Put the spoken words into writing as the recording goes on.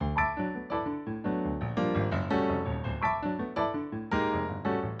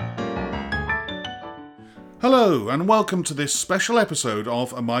Hello, and welcome to this special episode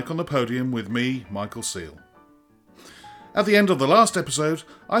of A Mic on the Podium with me, Michael Seal. At the end of the last episode,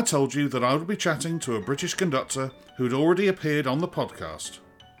 I told you that I would be chatting to a British conductor who'd already appeared on the podcast.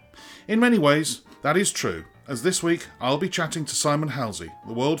 In many ways, that is true, as this week I'll be chatting to Simon Halsey,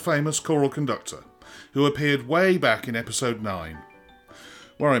 the world-famous choral conductor, who appeared way back in episode 9.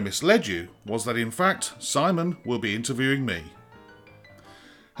 Where I misled you was that in fact, Simon will be interviewing me.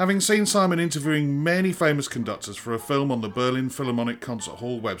 Having seen Simon interviewing many famous conductors for a film on the Berlin Philharmonic Concert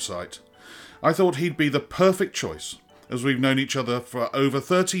Hall website, I thought he'd be the perfect choice, as we've known each other for over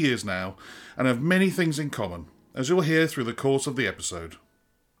 30 years now and have many things in common, as you'll hear through the course of the episode.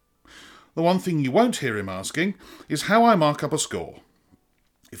 The one thing you won't hear him asking is how I mark up a score.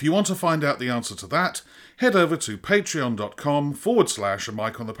 If you want to find out the answer to that, head over to patreon.com/A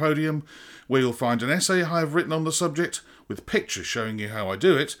Mic on the Podium, where you'll find an essay I have written on the subject with pictures showing you how I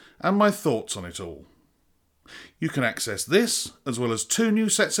do it and my thoughts on it all. You can access this, as well as 2 new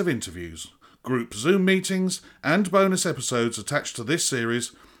sets of interviews, group Zoom meetings and bonus episodes attached to this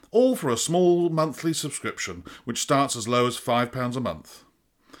series, all for a small monthly subscription which starts as low as £5 a month.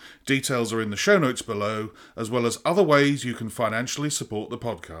 Details are in the show notes below, as well as other ways you can financially support the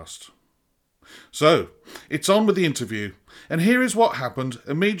podcast. So, it's on with the interview, and here is what happened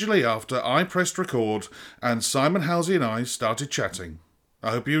immediately after I pressed record and Simon Halsey and I started chatting.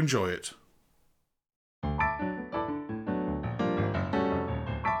 I hope you enjoy it.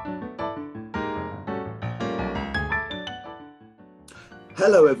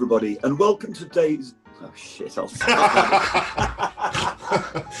 Hello everybody, and welcome to today's... Oh shit, I'll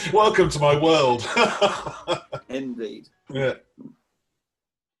Welcome to my world. Indeed. Yeah.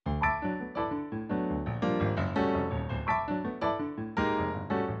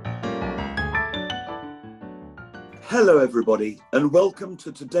 Hello everybody, and welcome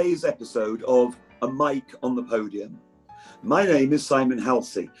to today's episode of A Mic on the Podium. My name is Simon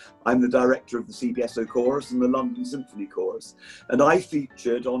Halsey. I'm the director of the CBSO Chorus and the London Symphony Chorus, and I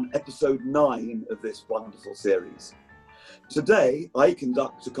featured on episode 9 of this wonderful series. Today, I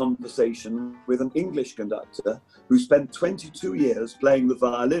conduct a conversation with an English conductor who spent 22 years playing the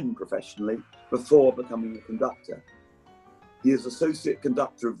violin professionally before becoming a conductor. He is associate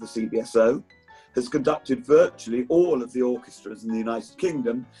conductor of the CBSO, has conducted virtually all of the orchestras in the United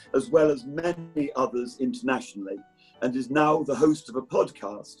Kingdom, as well as many others internationally, and is now the host of a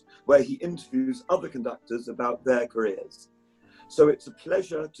podcast where he interviews other conductors about their careers. So it's a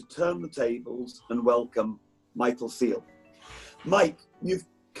pleasure to turn the tables and welcome Michael Seal. Mike, you've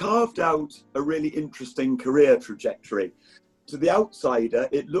carved out a really interesting career trajectory. To the outsider,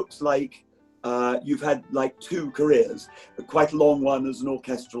 it looks like you've had like 2 careers, quite a long one as an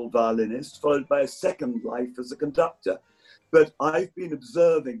orchestral violinist, followed by a second life as a conductor. But I've been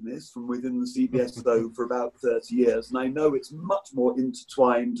observing this from within the CBSO for about 30 years, and I know it's much more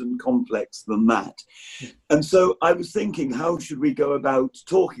intertwined and complex than that. And so I was thinking, how should we go about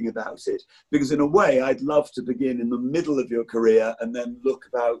talking about it? Because in a way, I'd love to begin in the middle of your career and then look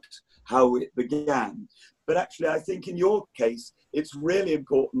about how it began. But actually, I think in your case, it's really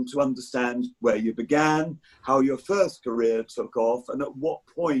important to understand where you began, how your first career took off, and at what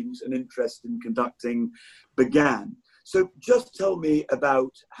point an interest in conducting began. So just tell me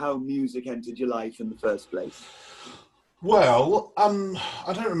about how music entered your life in the first place. Well,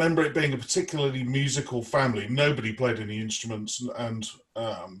 I don't remember it being a particularly musical family. Nobody played any instruments, and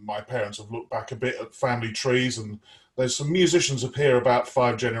my parents have looked back a bit at family trees, and there's some musicians appear about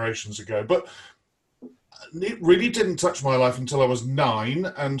 5 generations ago. But it really didn't touch my life until I was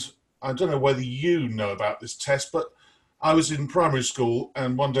 9, and I don't know whether you know about this test, but I was in primary school,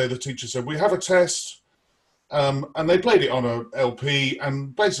 and one day the teacher said, we have a test. And they played it on a LP,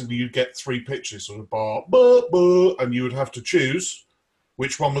 and basically you'd get 3 pitches, sort of bar, ba, ba, and you would have to choose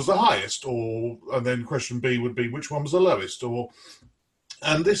which one was the highest, and then question B would be which one was the lowest,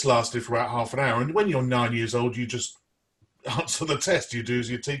 and this lasted for about half an hour. And when you're 9 years old, you just answer the test. You do as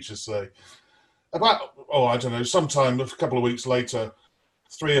your teachers say. Sometime a couple of weeks later,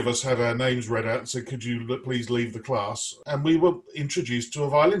 3 of us had our names read out and said, could you please leave the class? And we were introduced to a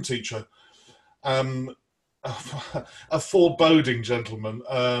violin teacher. A foreboding gentleman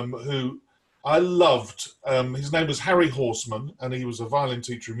who I loved. His name was Harry Horseman, and he was a violin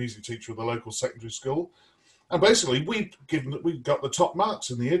teacher and music teacher at the local secondary school. And basically, we got the top marks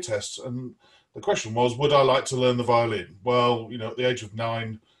in the ear tests, and the question was, would I like to learn the violin? Well, at the age of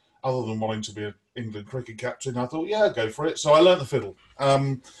 9, other than wanting to be an England cricket captain, I thought, yeah, go for it. So I learnt the fiddle.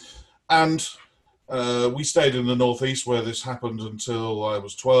 We stayed in the northeast where this happened until I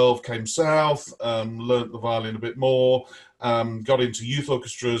was 12, came south, learnt the violin a bit more, got into youth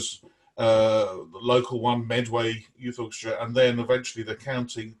orchestras, the local one, Medway Youth Orchestra, and then eventually the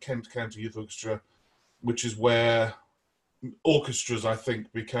Kent County Youth Orchestra, which is where orchestras, I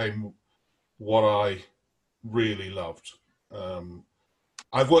think, became what I really loved.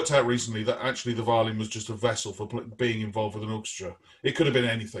 I've worked out recently that actually the violin was just a vessel for being involved with an orchestra. It could have been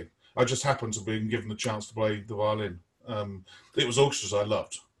anything. I just happened to be given the chance to play the violin. It was orchestras I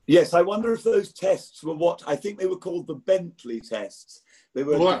loved. Yes, I wonder if those tests were what I think they were called the Bentley tests. They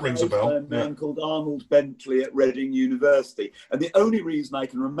were that rings a bell. By a man called Arnold Bentley at Reading University. And the only reason I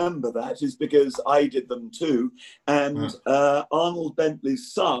can remember that is because I did them too. And Arnold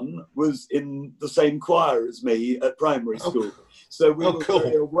Bentley's son was in the same choir as me at primary school. So we were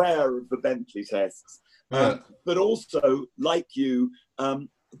very aware of the Bentley tests. But also, like you,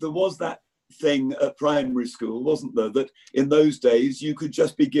 there was that thing at primary school, wasn't there, that in those days you could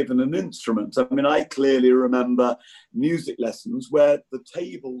just be given an instrument. I mean, I clearly remember music lessons where the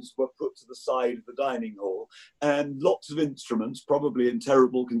tables were put to the side of the dining hall and lots of instruments, probably in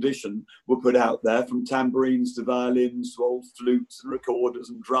terrible condition, were put out there, from tambourines to violins to old flutes and recorders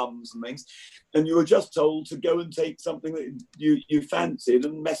and drums and things, and you were just told to go and take something that you fancied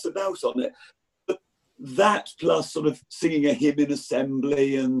and mess about on it. That plus sort of singing a hymn in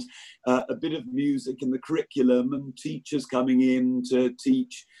assembly and a bit of music in the curriculum and teachers coming in to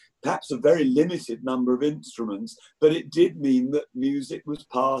teach perhaps a very limited number of instruments, but it did mean that music was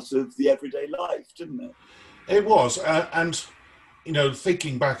part of the everyday life, didn't it? It was, and you know,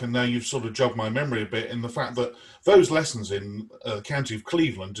 thinking back, and now you've sort of jogged my memory a bit in the fact that those lessons in the county of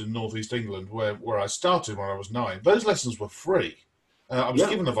Cleveland in northeast England, where I started when I was 9, those lessons were free. I was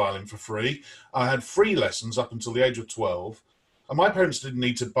given a violin for free. I had free lessons up until the age of 12. And my parents didn't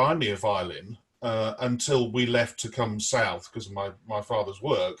need to buy me a violin until we left to come south because of my father's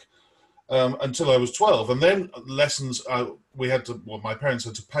work, until I was 12. And then lessons, my parents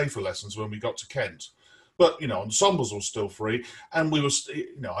had to pay for lessons when we got to Kent. But, you know, ensembles were still free. And we were,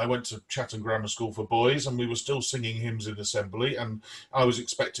 I went to Chatham Grammar School for boys, and we were still singing hymns in assembly. And I was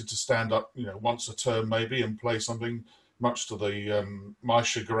expected to stand up, once a term maybe and play something, much to my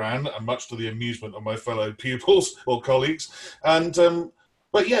chagrin and much to the amusement of my fellow pupils or colleagues. And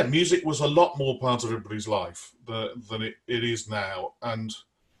but yeah, music was a lot more part of everybody's life than it is now, and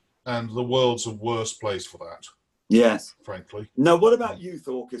the world's a worse place for that. Yes, frankly. Now, what about youth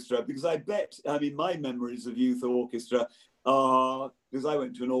orchestra? Because my memories of youth orchestra are, because I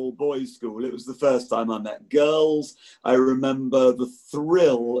went to an all-boys school, it was the first time I met girls. I remember the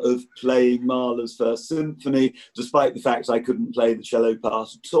thrill of playing Mahler's First Symphony, despite the fact I couldn't play the cello part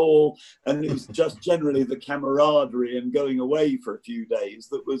at all. And it was just generally the camaraderie and going away for a few days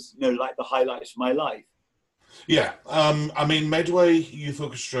that was, like the highlights of my life. Yeah, Medway Youth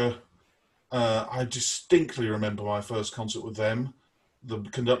Orchestra, I distinctly remember my first concert with them. The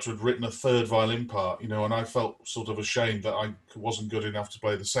conductor had written a third violin part, and I felt sort of ashamed that I wasn't good enough to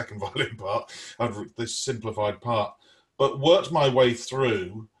play the second violin part, this simplified part, but worked my way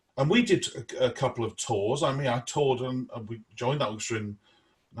through. And we did a couple of tours. I toured and we joined that orchestra in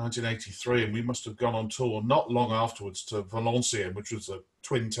 1983, and we must have gone on tour not long afterwards to Valenciennes, which was a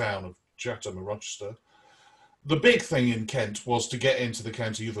twin town of Chatham and Rochester. The big thing in Kent was to get into the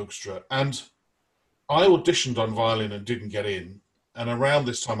County Youth Orchestra, and I auditioned on violin and didn't get in. And around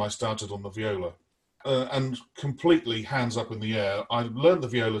this time, I started on the viola, and completely hands up in the air. I learned the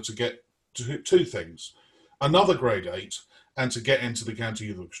viola to get to two things: another grade 8, and to get into the County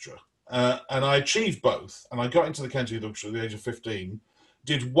Youth Orchestra. And I achieved both. And I got into the County Youth Orchestra at the age of 15,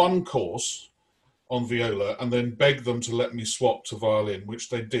 did one course on viola, and then begged them to let me swap to violin, which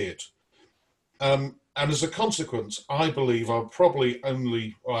they did. And as a consequence, I believe I probably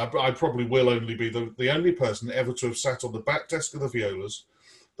will only be the only person ever to have sat on the back desk of the violas,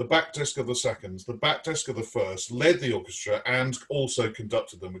 the back desk of the seconds, the back desk of the first, led the orchestra, and also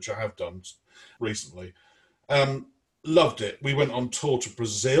conducted them, which I have done recently. Loved it. We went on tour to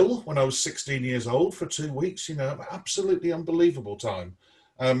Brazil when I was 16 years old for 2 weeks, absolutely unbelievable time.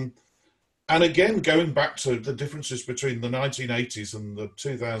 And again, going back to the differences between the 1980s and the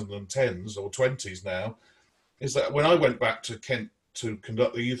 2010s or 20s now, is that when I went back to Kent to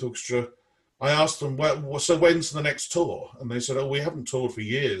conduct the youth orchestra, I asked them, so when's the next tour? And they said, we haven't toured for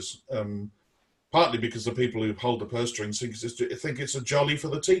years, partly because the people who hold the purse strings think it's a jolly for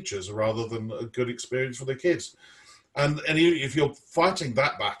the teachers rather than a good experience for the kids. And if you're fighting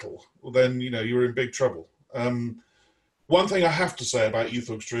that battle, well, then, you're in big trouble. One thing I have to say about youth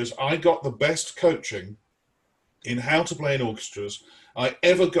orchestra is I got the best coaching in how to play in orchestras I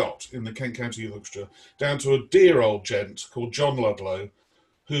ever got in the Kent County Youth Orchestra, down to a dear old gent called John Ludlow,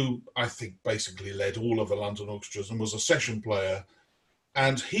 who I think basically led all of the London orchestras and was a session player.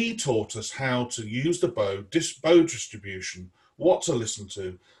 And he taught us how to use the bow, bow distribution, what to listen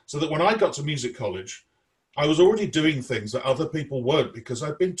to, so that when I got to music college, I was already doing things that other people weren't because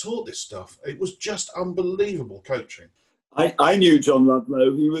I'd been taught this stuff. It was just unbelievable coaching. I knew John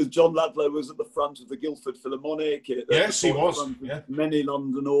Ludlow. John Ludlow was at the front of the Guildford Philharmonic. Yes, he was. Yeah. Many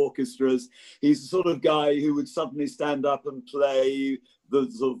London orchestras. He's the sort of guy who would suddenly stand up and play the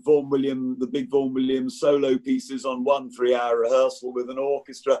sort of the big Vaughan Williams solo pieces on 1 3-hour rehearsal with an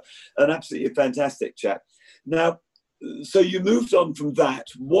orchestra. An absolutely fantastic chap. Now, so you moved on from that.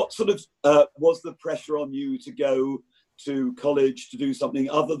 What sort of was the pressure on you to go to college to do something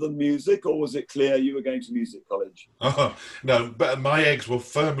other than music, or was it clear you were going to music college? Oh, no, but my eggs were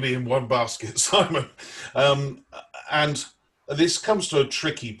firmly in one basket, Simon. And this comes to a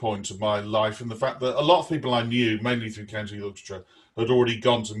tricky point of my life in the fact that a lot of people I knew, mainly through County Yorkshire, had already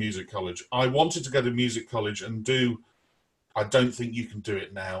gone to music college. I wanted to go to music college and do, I don't think you can do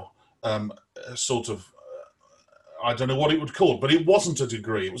it now, sort of, I don't know what it would call, but it wasn't a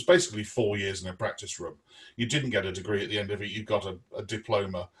degree. It was basically 4 years in a practice room. You didn't get a degree at the end of it. You got a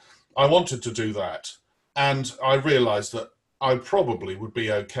diploma. I wanted to do that. And I realised that I probably would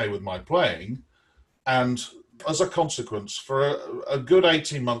be okay with my playing. And as a consequence, for a good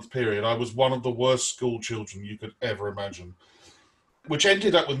 18-month period, I was one of the worst school children you could ever imagine, which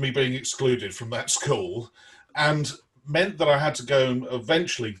ended up with me being excluded from that school and meant that I had to go and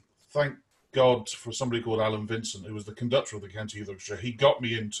eventually, thank God for somebody called Alan Vincent, who was the conductor of the County Youth Orchestra. He got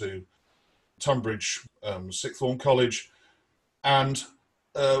me into Tunbridge Sixth Form College. And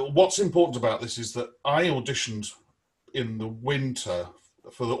what's important about this is that I auditioned in the winter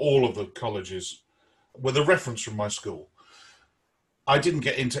for all of the colleges with a reference from my school. I didn't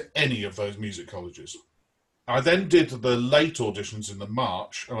get into any of those music colleges. I then did the late auditions in the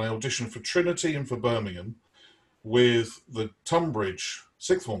March, and I auditioned for Trinity and for Birmingham with the Tunbridge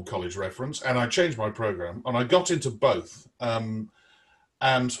Sixth Form College reference, and I changed my programme, and I got into both.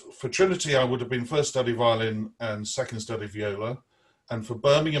 And for Trinity, I would have been first study violin and second study viola. And for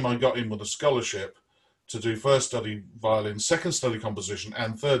Birmingham, I got in with a scholarship to do first study violin, second study composition,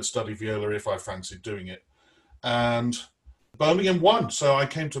 and third study viola if I fancied doing it. And Birmingham won. So I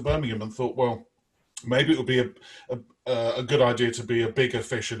came to Birmingham and thought, well, maybe it would be a good idea to be a bigger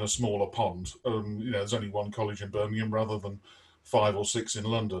fish in a smaller pond. There's only one college in Birmingham rather than 5 or 6 in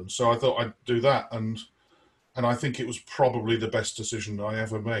London. So I thought I'd do that. And I think it was probably the best decision I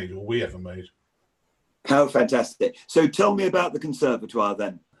ever made, or we ever made. How fantastic. So tell me about the conservatoire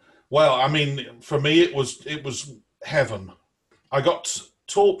then. Well, I mean, for me, it was heaven. I got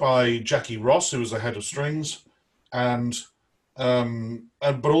taught by Jackie Ross, who was the head of strings, but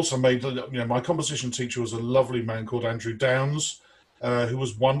also made, my composition teacher was a lovely man called Andrew Downs, who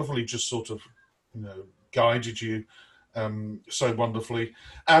was wonderfully just sort of, guided you so wonderfully.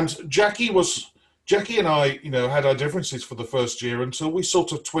 And Jackie and I, had our differences for the first year until we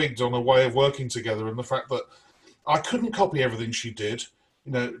sort of twigged on a way of working together, and the fact that I couldn't copy everything she did.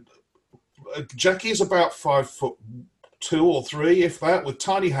 Jackie is about 5'2" or 3, if that, with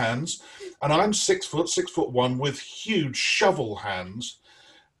tiny hands, and I'm 6 foot, 6'1", with huge shovel hands.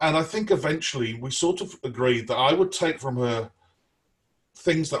 And I think eventually we sort of agreed that I would take from her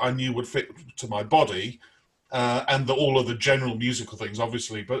things that I knew would fit to my body, and all of the general musical things,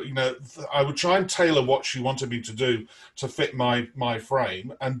 obviously. But I would try and tailor what she wanted me to do to fit my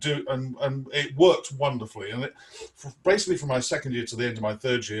frame, and it worked wonderfully. And basically, from my second year to the end of my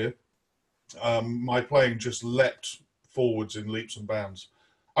third year, my playing just leapt forwards in leaps and bounds.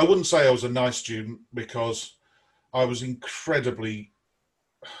 I wouldn't say I was a nice student because I was incredibly,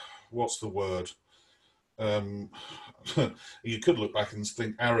 what's the word? You could look back and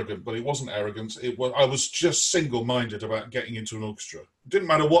think arrogant, but it wasn't arrogance. I was just single-minded about getting into an orchestra. It didn't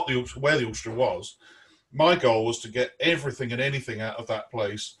matter where the orchestra was. My goal was to get everything and anything out of that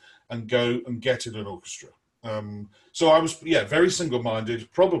place and go and get in an orchestra. So I was, very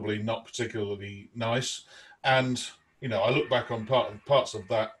single-minded, probably not particularly nice. And, I look back on parts of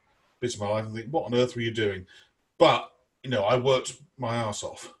that bit of my life and think, what on earth were you doing? But, I worked my ass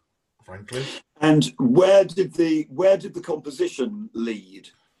off, frankly. And where did the composition lead?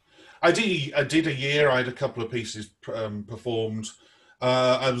 I did a year. I had a couple of pieces performed.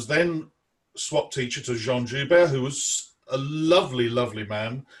 I was then swap teacher to Jean Joubert, who was a lovely, lovely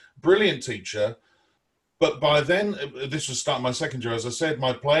man, brilliant teacher. But by then, this was starting my second year. As I said,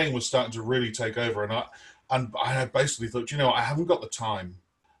 my playing was starting to really take over, and I had basically thought, I haven't got the time.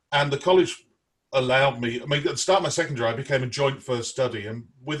 And the college allowed me, at the start of my second year, I became a joint first study, and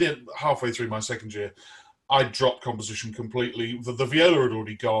within halfway through my second year, I dropped composition completely. The viola had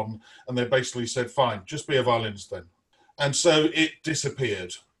already gone, and they basically said, fine, just be a violinist then. And so it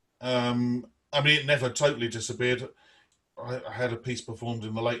disappeared. I mean, it never totally disappeared. I had a piece performed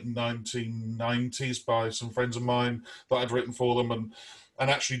in the late 1990s by some friends of mine that I'd written for them, and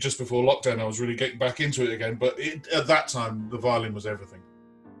actually just before lockdown I was really getting back into it again, but at that time the violin was everything.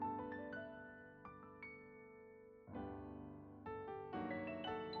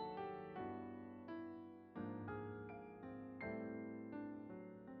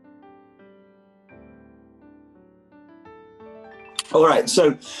 All right,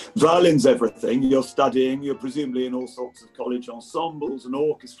 so violin's everything. You're studying, you're presumably in all sorts of college ensembles and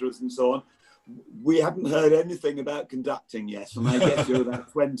orchestras and so on. We haven't heard anything about conducting yet, and I guess you're about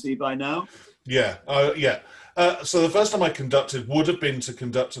 20 by now. Yeah. So the first time I conducted would have been to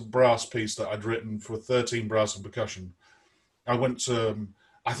conduct a brass piece that I'd written for 13 Brass and Percussion. I went to,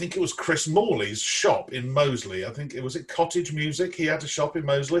 I think it was Chris Morley's shop in Moseley. I think it was at Cottage Music. He had a shop in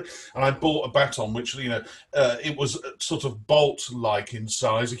Moseley, and I bought a baton, which, it was sort of bolt-like in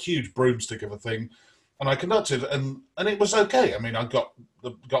size, a huge broomstick of a thing. And I conducted, and it was okay. I mean, I got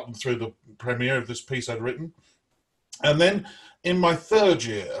them through the premiere of this piece I'd written. And then in my third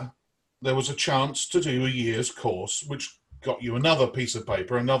year, there was a chance to do a year's course, which got you another piece of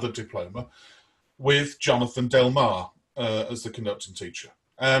paper, another diploma, with Jonathan Delmar as the conducting teacher.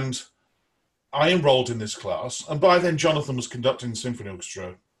 And I enrolled in this class, and by then Jonathan was conducting the symphony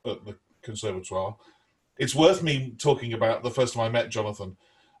orchestra at the Conservatoire. It's worth me talking about the first time I met Jonathan.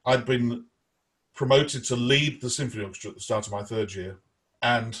 I'd been promoted to lead the symphony orchestra at the start of my third year,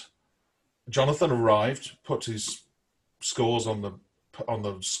 and Jonathan arrived, put his scores on the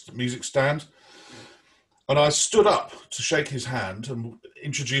music stand, and I stood up to shake his hand and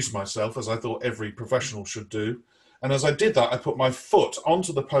introduce myself, as I thought every professional should do. And as I did that, I put my foot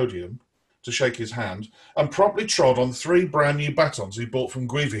onto the podium to shake his hand and promptly trod on 3 brand new batons he bought from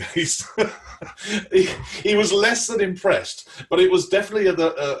Guivier's. He was less than impressed, but it was definitely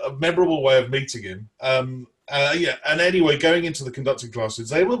a memorable way of meeting him. And anyway, going into the conducting classes,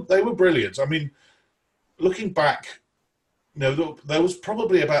 they were brilliant. I mean, looking back, there was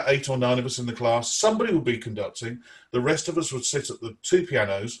probably about 8 or 9 of us in the class. Somebody would be conducting. The rest of us would sit at the 2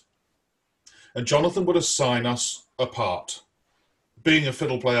 pianos, and Jonathan would assign us a part. Being a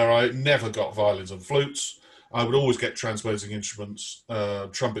fiddle player, I never got violins and flutes. I would always get transposing instruments,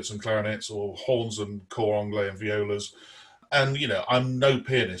 trumpets and clarinets, or horns and cor anglais and violas. And, I'm no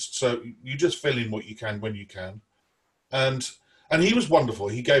pianist, so you just fill in what you can when you can. And he was wonderful.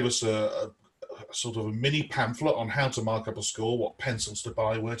 He gave us a sort of a mini pamphlet on how to mark up a score, what pencils to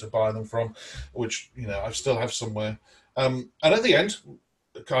buy, where to buy them from, which, I still have somewhere. And at the end,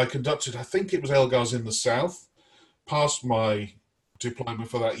 I conducted, I think it was Elgar's in the South, passed my diploma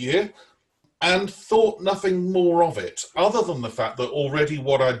for that year, and thought nothing more of it, other than the fact that already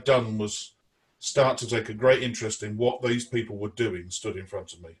what I'd done was start to take a great interest in what these people were doing stood in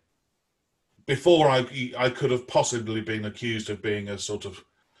front of me. Before I could have possibly been accused of being a sort of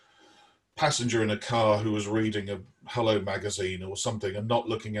passenger in a car who was reading a Hello magazine or something and not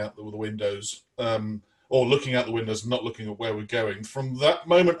looking out the windows, or looking out the windows and not looking at where we're going. From that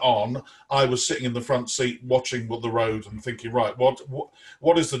moment on, I was sitting in the front seat watching the road and thinking, right,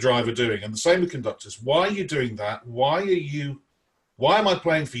 what is the driver doing? And the same with conductors. Why are you doing that? Why am I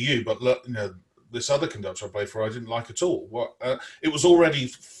playing for you? But look, this other conductor I played for, I didn't like at all. It was already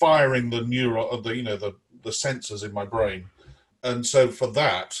firing the the sensors in my brain. And so for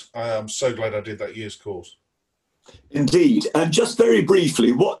that, I'm so glad I did that year's course. Indeed. And just very briefly,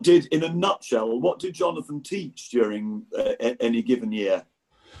 in a nutshell, what did Jonathan teach during any given year?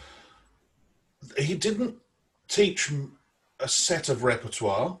 He didn't teach a set of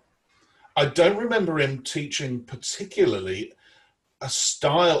repertoire. I don't remember him teaching particularly a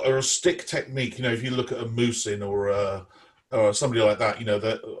style or a stick technique. If you look at a Musin or somebody like that,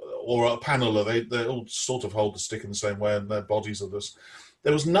 or a Panola, they all sort of hold the stick in the same way, and their bodies are this.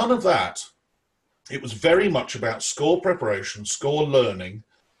 There was none of that. It was very much about score preparation, score learning,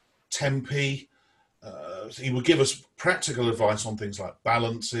 tempi. He would give us practical advice on things like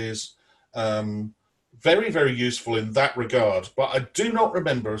balances. Very, very useful in that regard. But I do not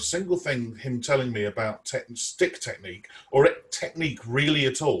remember a single thing him telling me about stick technique or technique really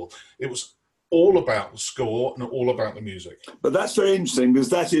at all. It was all about the score and all about the music. But that's very interesting, because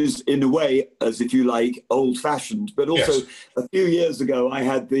that is, in a way, as if you like, old-fashioned. But also, yes. A few years ago, I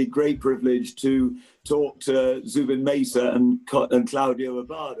had the great privilege to talk to Zubin Mehta and Claudio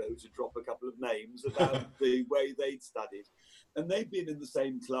Abbado, to drop a couple of names, about the way they'd studied. And they'd been in the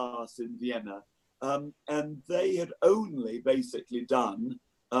same class in Vienna, and they had only basically done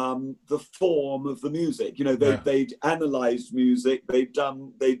the form of the music. You know, they'd analysed music. They'd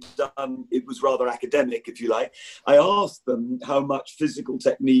done. It was rather academic, if you like. I asked them how much physical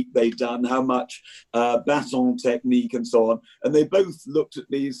technique they'd done, how much baton technique, and so on, and they both looked at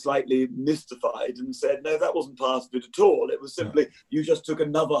me slightly mystified and said, "No, that wasn't part of it at all. It was simply you just took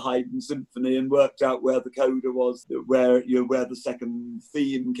another Haydn symphony and worked out where the coda was, where the second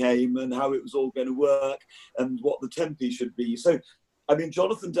theme came, and how it was all going to work, and what the tempi should be." So, I mean,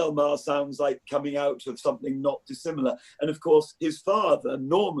 Jonathan Del Mar sounds like coming out of something not dissimilar. And of course, his father,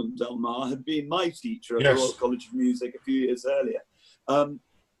 Norman Del Mar, had been my teacher at the Royal College of Music a few years earlier.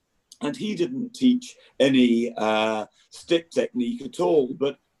 And he didn't teach any stick technique at all,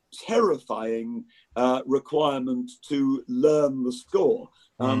 but terrifying requirement to learn the score,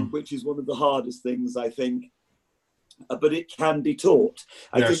 which is one of the hardest things, I think. But it can be taught.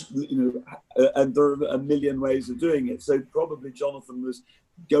 I think, you know, and there are a million ways of doing it. So probably Jonathan was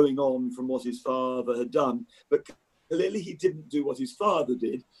going on from what his father had done, but clearly he didn't do what his father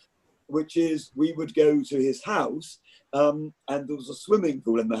did, which is we would go to his house, and there was a swimming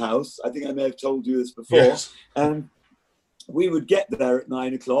pool in the house. I think I may have told you this before. And we would get there at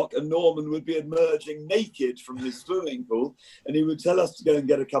 9 o'clock, and Norman would be emerging naked from his swimming pool, and he would tell us to go and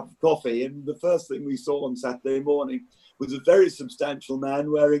get a cup of coffee. And the first thing we saw on Saturday morning was a very substantial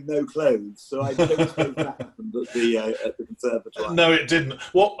man wearing no clothes. So I don't suppose that happened at the conservatoire. No, it didn't.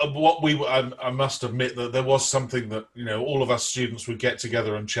 I must admit that there was something that, you know, all of us students would get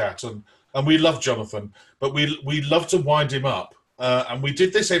together and chat, and we loved Jonathan, but we loved to wind him up, and we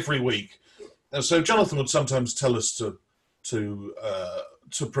did this every week. And so Jonathan would sometimes tell us to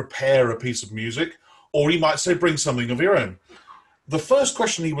prepare a piece of music, or he might say, bring something of your own. The first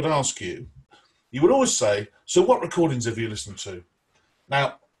question he would ask you, you would always say, so what recordings have you listened to?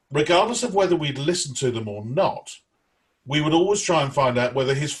 Now, regardless of whether we'd listened to them or not, we would always try and find out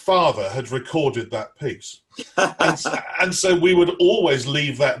whether his father had recorded that piece. and so we would always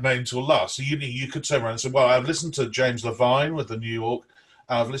leave that name till last. So you could turn around and say, well, I've listened to James Levine with the New York.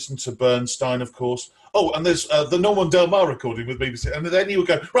 I've listened to Bernstein, of course. Oh, and there's the Norman Del Mar recording with BBC. And then you would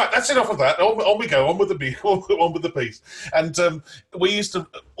go, right, that's enough of that. On we go, on with the piece. And we used to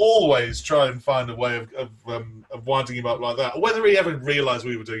always try and find a way of winding him up like that, whether he ever realised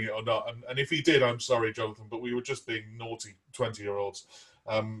we were doing it or not. And if he did, I'm sorry, Jonathan, but we were just being naughty 20-year-olds.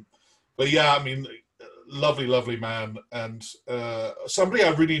 But yeah, I mean, lovely, lovely man. And somebody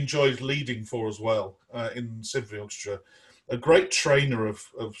I really enjoyed leading for as well in symphony orchestra. A great trainer of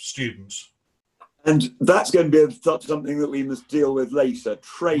students. And that's going to be something that we must deal with later,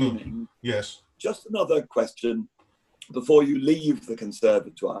 training. Yes. Just another question before you leave the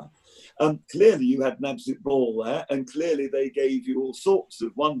conservatoire. Clearly you had an absolute ball there, and clearly they gave you all sorts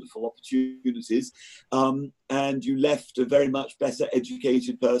of wonderful opportunities, and you left a very much better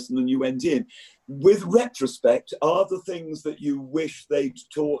educated person than you went in. With retrospect, are there things that you wish they'd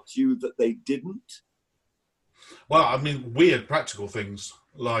taught you that they didn't? Well, I mean, weird practical things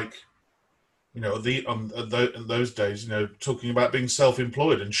like, you know, in those days, you know, talking about being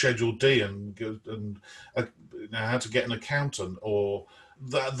self-employed and Schedule D and you know, how to get an accountant, or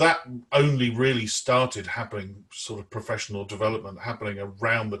that only really started happening, sort of professional development happening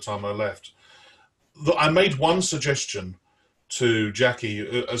around the time I left. I made one suggestion to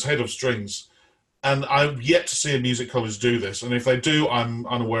Jackie as head of strings, and I've yet to see a music college do this. And if they do, I'm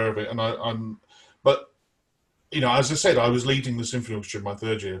unaware of it. And but you know, as I said, I was leading the symphony orchestra in my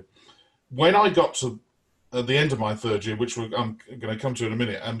third year. When I got to the end of my third year, which I'm going to come to in a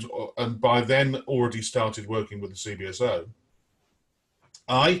minute, and by then already started working with the CBSO,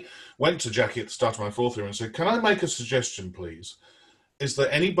 I went to Jackie at the start of my fourth year and said, can I make a suggestion, please? Is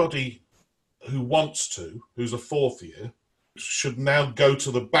there anybody who wants to, who's a fourth year, should now go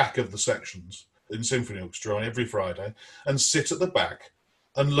to the back of the sections in symphony orchestra on every Friday and sit at the back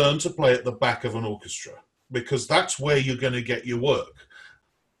and learn to play at the back of an orchestra, because that's where you're going to get your work.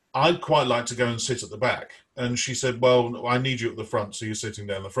 I'd quite like to go and sit at the back. And she said, well, I need you at the front, so you're sitting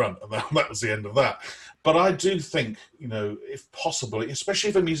down the front. And that was the end of that. But I do think, you know, if possible, especially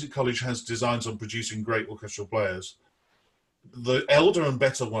if a music college has designs on producing great orchestral players, the elder and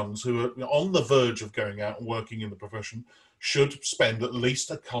better ones who are on the verge of going out and working in the profession should spend at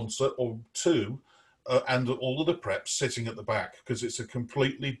least a concert or two and all of the preps sitting at the back, because it's a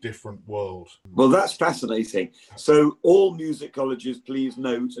completely different world. Well, that's fascinating. So all music colleges, please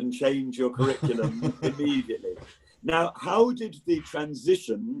note and change your curriculum immediately. Now, how did the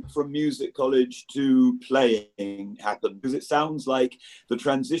transition from music college to playing happen? Because it sounds like the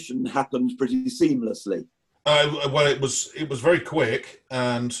transition happened pretty seamlessly. Well, it was very quick,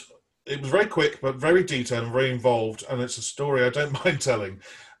 and it was very quick, but very detailed and very involved, and it's a story I don't mind telling.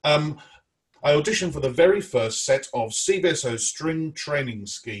 Um, I auditioned for the very first set of CBSO String Training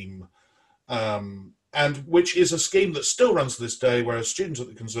Scheme, and which is a scheme that still runs to this day, where a student at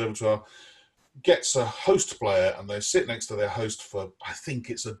the Conservatoire gets a host player and they sit next to their host for, I think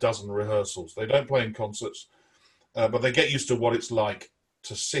it's a dozen rehearsals. They don't play in concerts, but they get used to what it's like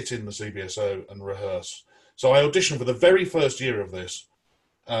to sit in the CBSO and rehearse. So I auditioned for the very first year of this.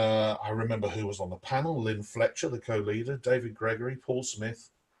 I remember who was on the panel: Lynn Fletcher, the co-leader, David Gregory, Paul Smith.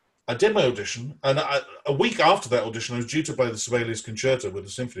 I did my audition, and a week after that audition, I was due to play the Sibelius Concerto with the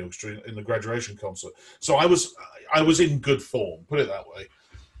Symphony Orchestra in the graduation concert. So I was in good form, put it that way.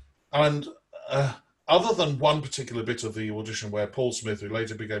 And other than one particular bit of the audition where Paul Smith, who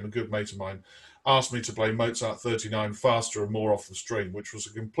later became a good mate of mine, asked me to play Mozart 39 faster and more off the string, which was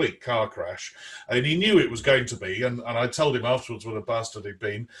a complete car crash. And he knew it was going to be, and I told him afterwards what a bastard he'd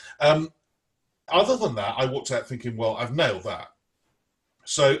been. Other than that, I walked out thinking, well, I've nailed that.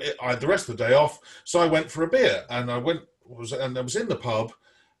 So I had the rest of the day off, so I went for a beer, and I was in the pub,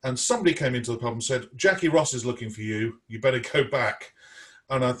 and somebody came into the pub and said, Jackie Ross is looking for you, you better go back.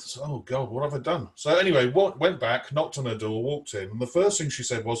 And I thought, oh, God, what have I done? So anyway, went back, knocked on her door, walked in, and the first thing she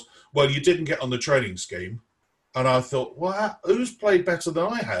said was, well, you didn't get on the training scheme. And I thought, well, who's played better than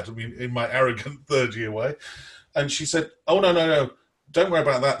I had? I mean, in my arrogant third-year way. And she said, oh, no, don't worry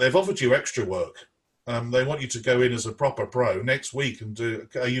about that. They've offered you extra work. They want you to go in as a proper pro next week and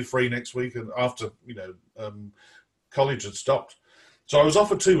are you free next week? And after, college had stopped. So I was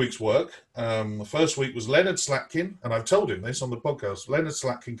offered 2 weeks' work. The first week was Leonard Slatkin, and I've told him this on the podcast, Leonard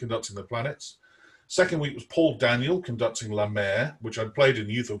Slatkin conducting The Planets. Second week was Paul Daniel conducting La Mer, which I'd played in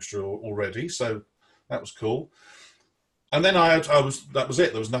the youth orchestra already, so that was cool. And then that was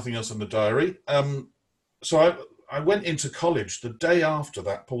it. There was nothing else in the diary. So I went into college the day after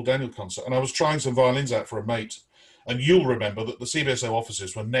that Paul Daniel concert, and I was trying some violins out for a mate. And you'll remember that the CBSO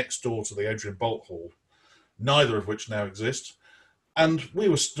offices were next door to the Adrian Boult Hall, neither of which now exist. And we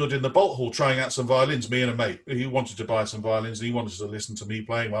were stood in the Boult Hall trying out some violins, me and a mate. He wanted to buy some violins, and he wanted to listen to me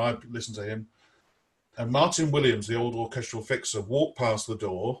playing. Well, I listened to him. And Martin Williams, the old orchestral fixer, walked past the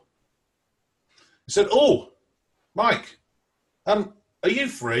door. He said, oh, Mike, are you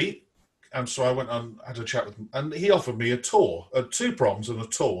free? And so I went and had a chat with him. And he offered me a tour, 2 proms and a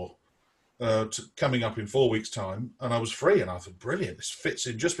tour, coming up in 4 weeks' time. And I was free, and I thought, brilliant, this fits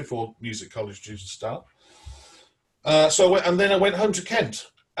in just before music college due to start. And then I went home to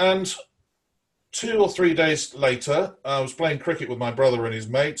Kent, and 2 or 3 days later, I was playing cricket with my brother and his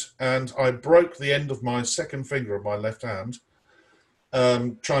mate, and I broke the end of my second finger of my left hand,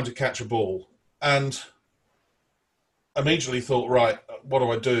 trying to catch a ball, and immediately thought, right, what do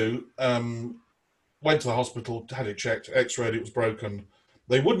I do? Went to the hospital, had it checked, x-rayed, it was broken.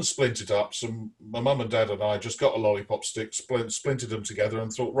 They wouldn't splint it up, so my mum and dad and I just got a lollipop stick, splinted them together,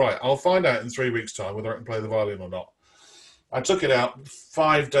 and thought, right, I'll find out in 3 weeks' time whether I can play the violin or not. I took it out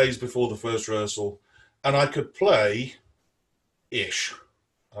 5 days before the first rehearsal, and I could play-ish.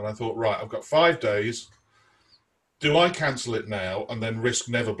 And I thought, right, I've got 5 days. Do I cancel it now and then risk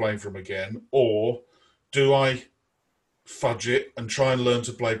never playing for him again, or do I fudge it and try and learn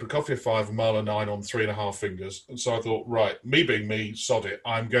to play Prokofiev 5 and Mahler 9 on 3.5 fingers? And so I thought, right, me being me, sod it,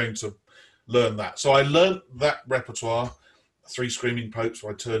 I'm going to learn that. So I learned that repertoire, 3 Screaming Popes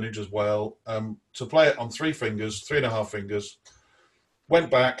by Turnage as well, to play it on 3 fingers, 3.5 fingers. Went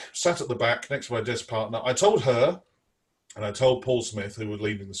back, sat at the back next to my desk partner. I told her, and I told Paul Smith, who was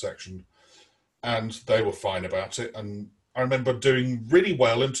leading the section, and they were fine about it. And I remember doing really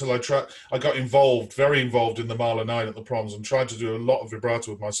well until I got involved, very involved in the Mahler 9 at the proms, and tried to do a lot of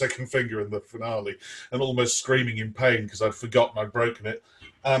vibrato with my second finger in the finale, and almost screaming in pain because I'd forgotten I'd broken it.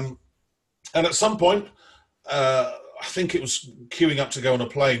 And at some point, I think it was queuing up to go on a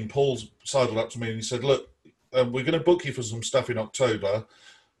plane, Paul sidled up to me and he said, look, we're going to book you for some stuff in October,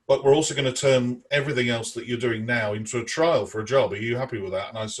 but we're also going to turn everything else that you're doing now into a trial for a job. Are you happy with that?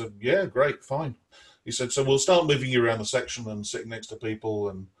 And I said, yeah, great, fine. He said, so we'll start moving you around the section and sitting next to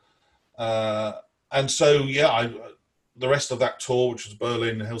people. And so, yeah, the rest of that tour, which was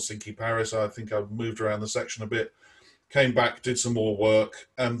Berlin, Helsinki, Paris, I think I moved around the section a bit, came back, did some more work,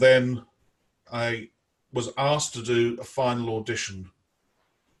 and then I was asked to do a final audition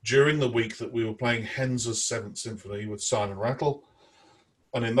during the week that we were playing Henze's Seventh Symphony with Simon Rattle.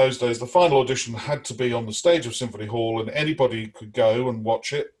 And in those days, the final audition had to be on the stage of Symphony Hall, and anybody could go and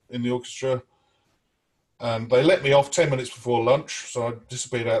watch it in the orchestra. And they let me off 10 minutes before lunch, so I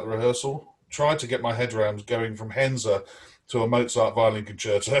disappeared out of the rehearsal, tried to get my head around going from Henze to a Mozart violin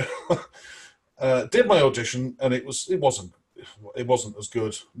concerto. Did my audition, and it it wasn't as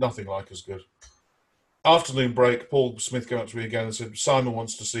good. Nothing like as good. Afternoon break, Paul Smith came up to me again and said, Simon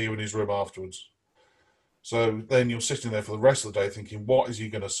wants to see you in his room afterwards. So then you're sitting there for the rest of the day thinking, what is he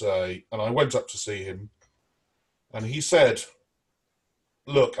going to say? And I went up to see him, and he said,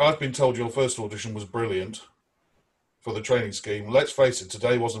 look, I've been told your first audition was brilliant for the training scheme. Let's face it,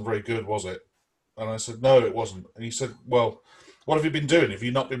 today wasn't very good, was it? And I said, no, it wasn't. And he said, well, what have you been doing? Have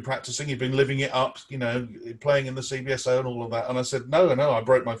you not been practicing? You've been living it up, you know, playing in the CBSO and all of that. And I said, no, I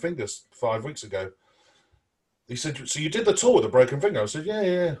broke my fingers 5 weeks ago. He said, so you did the tour with a broken finger? I said,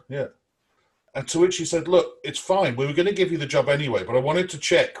 yeah. And to which he said, look, it's fine. We were going to give you the job anyway, but I wanted to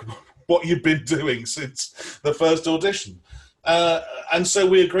check what you'd been doing since the first audition. And so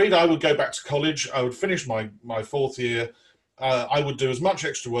we agreed I would go back to college. I would finish my fourth year. I would do as much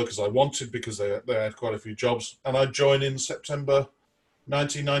extra work as I wanted because they had quite a few jobs. And I'd join in September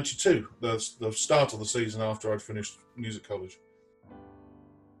 1992, the start of the season after I'd finished music college.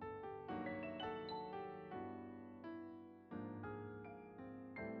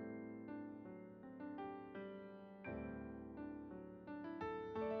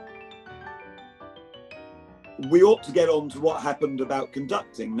 We ought to get on to what happened about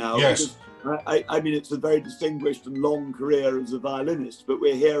conducting now. Yes. Because, I mean, it's a very distinguished and long career as a violinist, but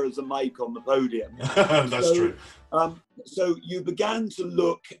we're here as a Mike on the podium. That's true. So you began to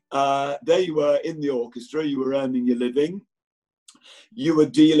look, there you were in the orchestra, you were earning your living. You were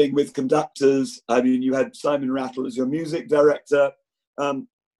dealing with conductors. I mean, you had Simon Rattle as your music director.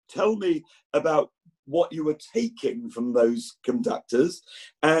 Tell me about what you were taking from those conductors,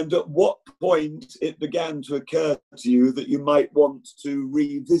 and at what point it began to occur to you that you might want to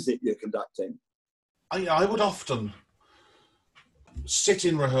revisit your conducting. I would often sit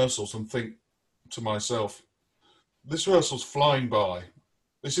in rehearsals and think to myself, this rehearsal's flying by.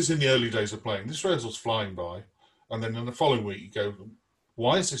 This is in the early days of playing. This rehearsal's flying by. And then in the following week you go,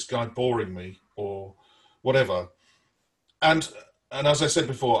 why is this guy boring me? Or whatever. And as I said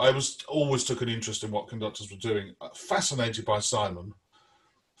before, I always took an interest in what conductors were doing. Fascinated by Simon,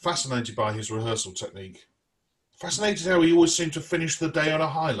 fascinated by his rehearsal technique, fascinated how he always seemed to finish the day on a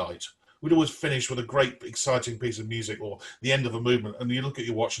highlight. We'd always finish with a great, exciting piece of music or the end of a movement, and you look at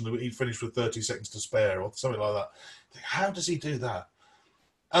your watch and he'd finish with 30 seconds to spare or something like that. How does he do that?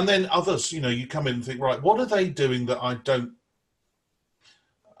 And then others, you come in and think, right, what are they doing that I don't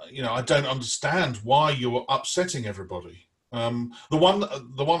understand why you're upsetting everybody? The one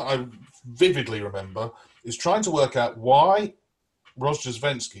I vividly remember is trying to work out why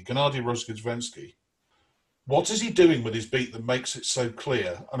Gennady Rozhdestvensky, what is he doing with his beat that makes it so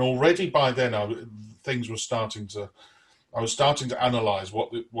clear? And already by then, I was starting to analyse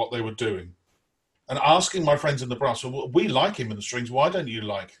what they were doing, and asking my friends in the brass, well, we like him in the strings. Why don't you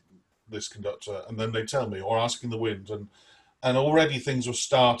like this conductor? And then they tell me, or asking the wind, and already things were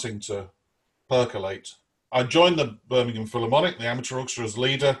starting to percolate. I joined the Birmingham Philharmonic, the amateur orchestra, as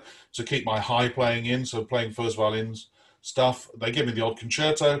leader to keep my high playing in, so playing first violins stuff. They gave me the odd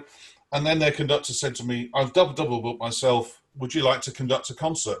concerto. And then their conductor said to me, I've double booked myself. Would you like to conduct a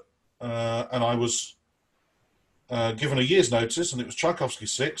concert? And I was given a year's notice, and it was Tchaikovsky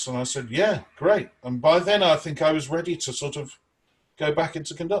 6. And I said, yeah, great. And by then, I think I was ready to sort of go back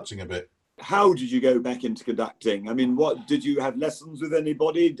into conducting a bit. How did you go back into conducting? I mean, what did you have lessons with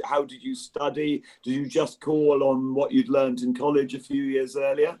anybody? How did you study? Did you just call on what you'd learned in college a few years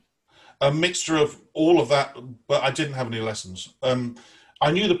earlier? A mixture of all of that, but I didn't have any lessons.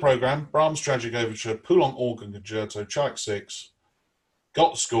 I knew the programme: Brahms Tragic Overture, Poulenc Organ Concerto, Tchaik 6,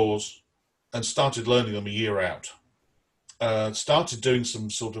 got the scores, and started learning them a year out. Started doing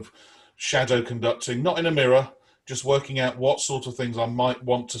some sort of shadow conducting, not in a mirror, just working out what sort of things I might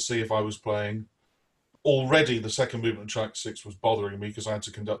want to see if I was playing. Already the second movement of Tchaik 6 was bothering me because I had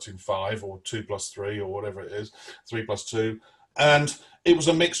to conduct in 5 or 2+3 or whatever it is, 3+2. And it was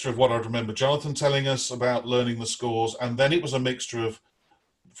a mixture of what I remember Jonathan telling us about learning the scores, and then it was a mixture of,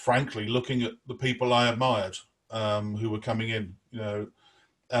 frankly, looking at the people I admired who were coming in,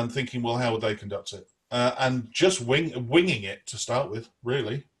 and thinking, well, how would they conduct it? And just winging it to start with,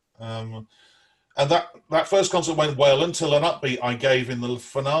 really. And that first concert went well until an upbeat I gave in the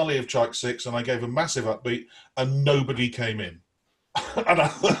finale of Tchaik 6, and I gave a massive upbeat, and nobody came in. And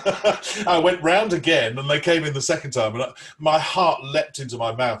I went round again, and they came in the second time, and my heart leapt into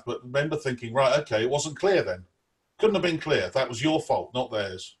my mouth. But remember thinking, right, okay, it wasn't clear then. Couldn't have been clear. That was your fault, not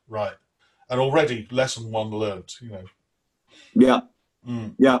theirs. Right. And already lesson one learned, Yeah.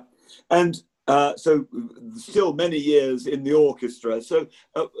 Yeah. And so still many years in the orchestra. So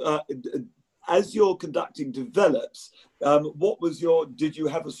as your conducting develops, did you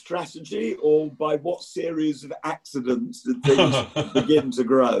have a strategy, or by what series of accidents did things begin to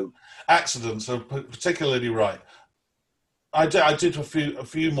grow? Accidents are particularly right. I did a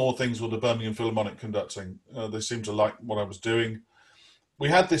few more things with the Birmingham Philharmonic conducting. They seemed to like what I was doing. We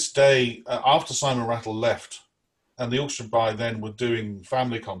had this day after Simon Rattle left, and the orchestra by then were doing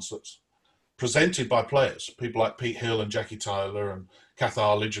family concerts presented by players, people like Pete Hill and Jackie Tyler and Kath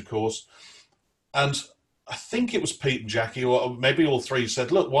Arledge, of course. And I think it was Pete and Jackie, or maybe all three,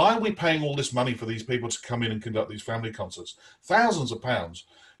 said, look, why are we paying all this money for these people to come in and conduct these family concerts? Thousands of pounds,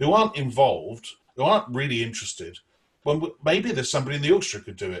 who aren't involved, who aren't really interested. Well, maybe there's somebody in the orchestra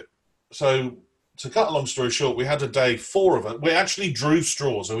could do it. So to cut a long story short, we had a day, 4 of us. We actually drew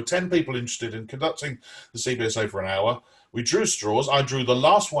straws. There were 10 people interested in conducting the CBSO for an hour. We drew straws. I drew the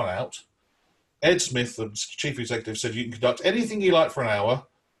last one out. Ed Smith, the chief executive, said you can conduct anything you like for an hour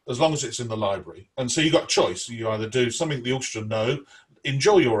as long as it's in the library. And so you got a choice. You either do something the orchestra know,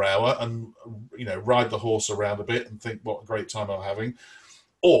 enjoy your hour and, ride the horse around a bit and think what a great time I'm having,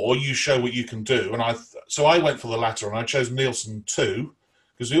 or you show what you can do. And so I went for the latter, and I chose Nielsen 2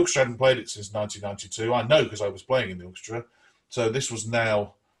 because the orchestra hadn't played it since 1992. I know because I was playing in the orchestra. So this was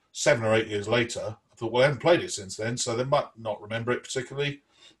now 7 or 8 years later. I thought, well, they haven't played it since then, so they might not remember it particularly.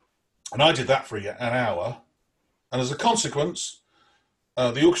 And I did that for an hour. And as a consequence,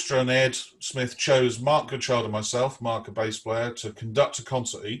 the orchestra and Ed Smith chose Mark Goodchild and myself, Mark a bass player, to conduct a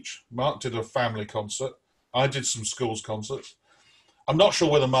concert each. Mark did a family concert. I did some schools concerts. I'm not sure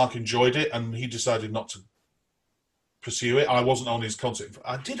whether Mark enjoyed it, and he decided not to pursue it. I wasn't on his concert.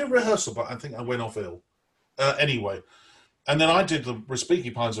 I did a rehearsal, but I think I went off ill. Anyway. And then I did the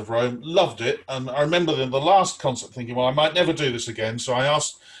Respighi Pines of Rome, loved it. And I remember in the last concert thinking, well, I might never do this again. So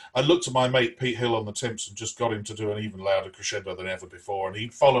I looked at my mate Pete Hill on the Timps and just got him to do an even louder crescendo than ever before. And he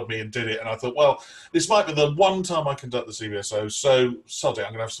followed me and did it. And I thought, well, this might be the one time I conduct the CBSO. So sod it, I'm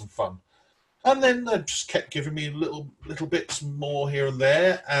going to have some fun. And then they just kept giving me little bits more here and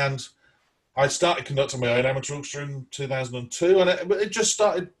there. And I started conducting my own amateur orchestra in 2002. And it just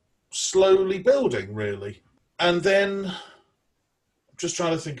started slowly building, really. And then, just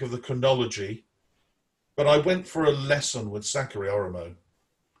trying to think of the chronology, but I went for a lesson with Sakari Orimo.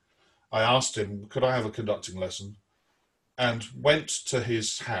 I asked him, could I have a conducting lesson? And went to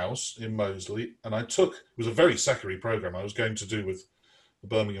his house in Moseley, and it was a very Sakari program I was going to do with the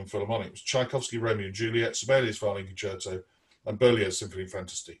Birmingham Philharmonic. It was Tchaikovsky, Romeo and Juliet, Sibelius Violin Concerto, and Berlioz's Symphony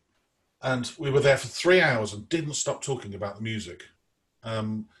Fantasy. And we were there for 3 hours and didn't stop talking about the music.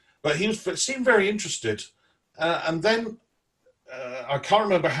 But he seemed very interested. And then I can't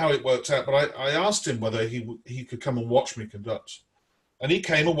remember how it worked out, but I asked him whether he could come and watch me conduct. And he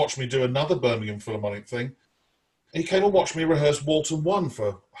came and watched me do another Birmingham Philharmonic thing. He came and watched me rehearse Walton 1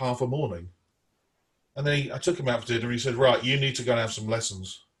 for half a morning. And then I took him out for dinner and he said, right, you need to go and have some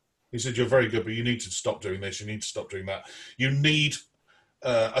lessons. He said, you're very good, but you need to stop doing this. You need to stop doing that. You need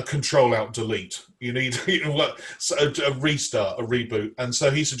a control-out-delete. You need a restart, a reboot. And so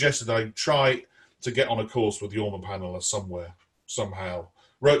he suggested I try to get on a course with Jorma Panala somehow.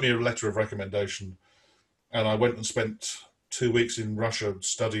 Wrote me a letter of recommendation. And I went and spent 2 weeks in Russia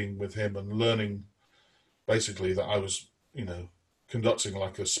studying with him and learning basically that I was, conducting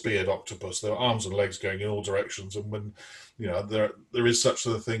like a speared octopus. There were arms and legs going in all directions. And when, there is such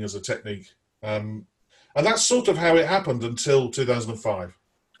a thing as a technique. And that's sort of how it happened until 2005.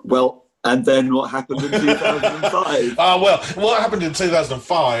 Well, and then what happened in 2005? What happened in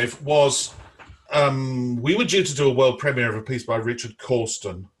 2005 was we were due to do a world premiere of a piece by Richard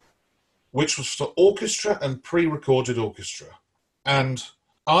Corsten, which was for orchestra and pre-recorded orchestra. And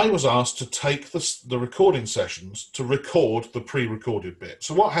I was asked to take the recording sessions to record the pre-recorded bit.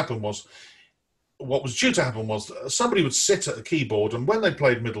 So what was due to happen was somebody would sit at a keyboard, and when they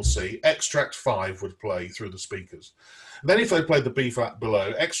played middle C, extract 5 would play through the speakers. And then if they played the B flat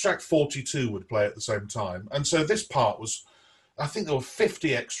below, extract 42 would play at the same time. And so this part was, I think there were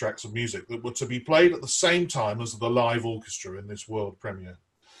 50 extracts of music that were to be played at the same time as the live orchestra in this world premiere.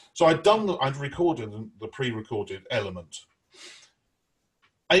 So I'd recorded the pre-recorded element.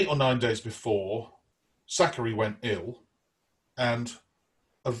 8 or 9 days before, Sakari went ill, and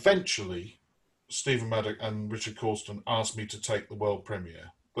eventually Stephen Maddock and Richard Corsten asked me to take the world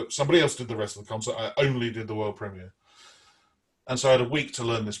premiere. But somebody else did the rest of the concert. I only did the world premiere. And so I had a week to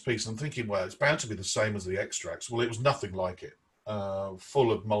learn this piece. And I'm thinking, well, it's bound to be the same as the extracts. Well, it was nothing like it.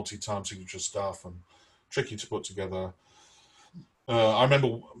 Full of multi-time signature stuff and tricky to put together. I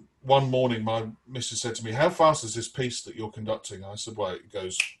remember one morning my missus said to me, how fast is this piece that you're conducting? I said, well, it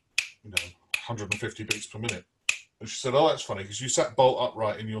goes, 150 beats per minute. And she said, "Oh, that's funny because you sat bolt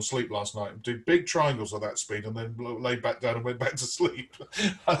upright in your sleep last night and did big triangles at that speed and then laid back down and went back to sleep."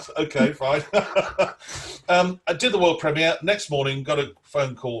 I said, "Okay, fine." I did the world premiere. Next morning, got a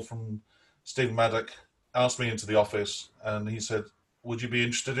phone call from Stephen Maddock, asked me into the office, and he said, "Would you be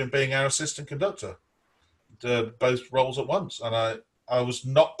interested in being our assistant conductor?" Both roles at once. And I was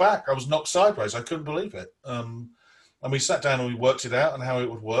knocked back. I was knocked sideways. I couldn't believe it. And we sat down and we worked it out and how it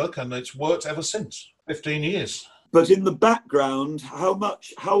would work, and it's worked ever since. 15 years. But in the background,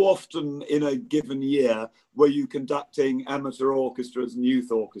 how often in a given year were you conducting amateur orchestras and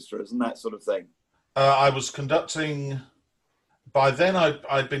youth orchestras and that sort of thing? I was conducting. By then,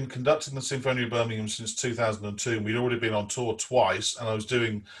 I'd been conducting the Sinfonia of Birmingham since 2002. We'd already been on tour twice, and I was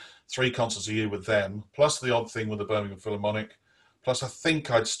doing 3 concerts a year with them, plus the odd thing with the Birmingham Philharmonic. Plus, I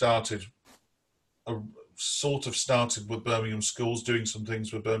think I'd started with Birmingham Schools, doing some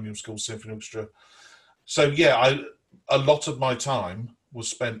things with Birmingham Schools Symphony Orchestra. So yeah, a lot of my time was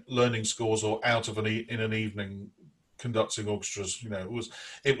spent learning scores or out of in an evening conducting orchestras. You know,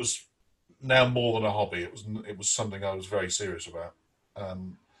 it was now more than a hobby. It was something I was very serious about.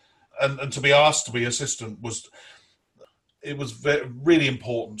 And to be asked to be assistant was really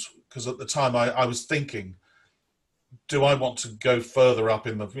important, because at the time I was thinking, do I want to go further up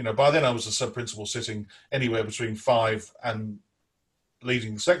in the, by then I was a sub principal sitting anywhere between 5 and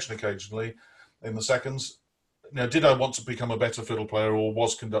leading the section occasionally in the seconds. Did I want to become a better fiddle player, or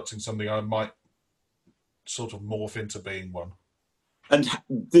was conducting something I might sort of morph into being one? And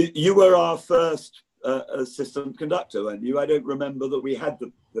you were our first assistant conductor, weren't you? I don't remember that we had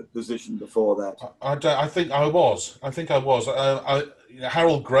the position before that. I think I was.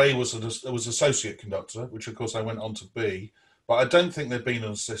 Harold Gray was associate conductor, which of course I went on to be, but I don't think there'd been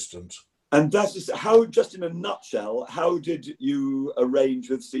an assistant. And that is how, just in a nutshell, how did you arrange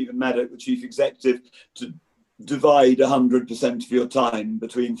with Stephen Maddock, the chief executive, to divide 100% of your time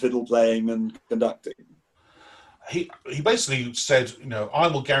between fiddle playing and conducting? He basically said, I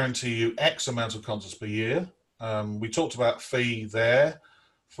will guarantee you X amount of concerts per year. We talked about fee there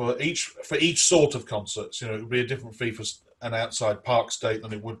for each sort of concerts. It would be a different fee for an outside Park State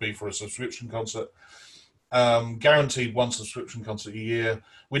than it would be for a subscription concert. Guaranteed 1 subscription concert a year.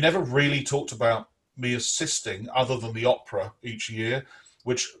 We never really talked about me assisting other than the opera each year,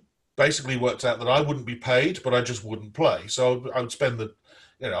 which basically worked out that I wouldn't be paid, but I just wouldn't play. So I would spend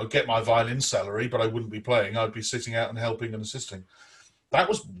I'd get my violin salary, but I wouldn't be playing. I'd be sitting out and helping and assisting. That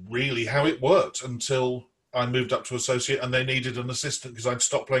was really how it worked until I moved up to associate and they needed an assistant because I'd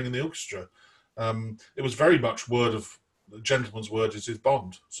stopped playing in the orchestra. It was very much gentleman's word is his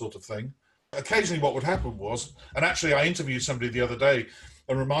bond sort of thing. Occasionally what would happen was, and actually I interviewed somebody the other day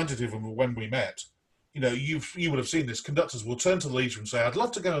and reminded him of when we met, you would have seen this, conductors will turn to the leader and say, "I'd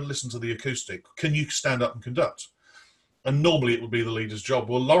love to go and listen to the acoustic. Can you stand up and conduct?" And normally it would be the leader's job.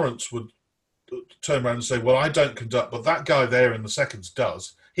 Well, Lawrence would turn around and say, "Well, I don't conduct, but that guy there in the seconds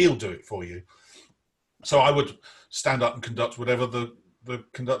does. He'll do it for you." So I would stand up and conduct whatever the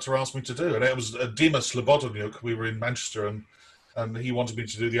conductor asked me to do. And it was Dima Slobodanyuk. We were in Manchester, and he wanted me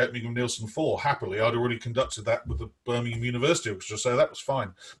to do the opening of Nielsen 4. Happily, I'd already conducted that with the Birmingham University Orchestra, so that was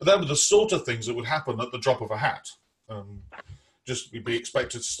fine. But that were the sort of things that would happen at the drop of a hat. Just be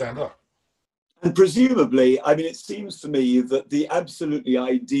expected to stand up. And presumably, it seems to me that the absolutely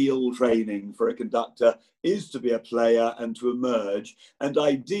ideal training for a conductor is to be a player and to emerge, and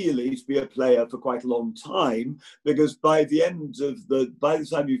ideally to be a player for quite a long time, because by the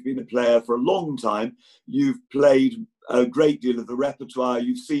time you've been a player for a long time, you've played a great deal of the repertoire,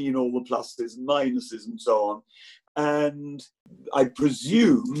 you've seen all the pluses and minuses and so on. And I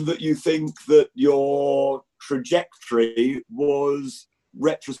presume that you think that your trajectory was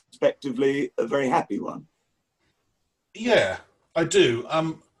retrospectively a very happy one. Yeah, I do.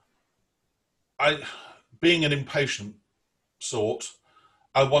 Being an impatient sort,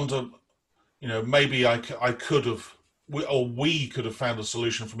 I wonder, maybe I could have, we could have found a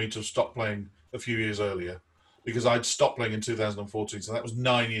solution for me to stop playing a few years earlier, because I'd stopped playing in 2014, so that was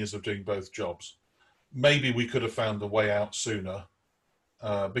 9 years of doing both jobs. Maybe we could have found a way out sooner,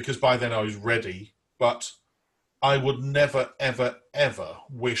 because by then I was ready, but I would never, ever, ever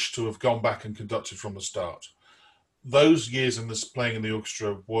wish to have gone back and conducted from the start. Those years playing in the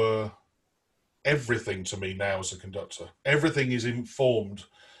orchestra were everything to me now as a conductor. Everything is informed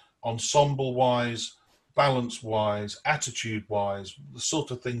ensemble-wise, balance-wise, attitude-wise, the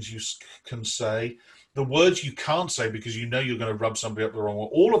sort of things you can say, the words you can't say because you're going to rub somebody up the wrong way.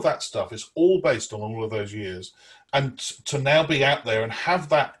 All of that stuff is all based on all of those years. And to now be out there and have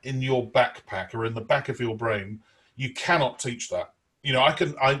that in your backpack or in the back of your brain, you cannot teach that.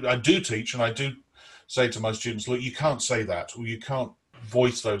 I do teach, and I do say to my students, look, you can't say that, or you can't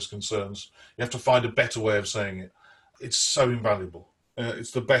voice those concerns. You have to find a better way of saying it. It's so invaluable.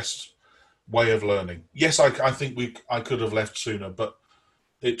 It's the best way of learning. Yes, I think I could have left sooner, but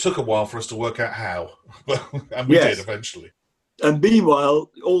it took a while for us to work out how, and we did eventually. And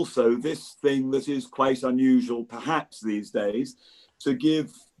meanwhile, also this thing that is quite unusual, perhaps these days, to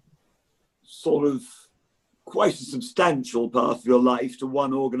give sort of quite a substantial part of your life to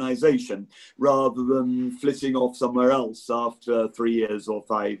one organisation, rather than flitting off somewhere else after 3 years or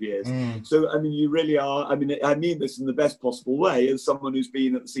 5 years. So, I mean, you really are, I mean this in the best possible way, as someone who's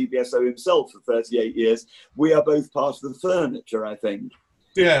been at the CBSO himself for 38 years, we are both part of the furniture, I think.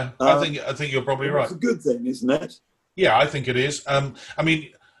 Yeah, I think you're probably right. It's a good thing, isn't it? Yeah, I think it is. I mean,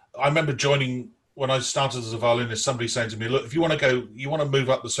 I remember joining when I started as a violinist, somebody saying to me, look, if you want to move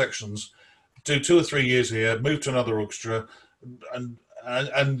up the sections, do 2 or 3 years here, move to another orchestra,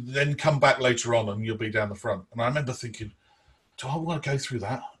 and then come back later on and you'll be down the front. And I remember thinking, do I want to go through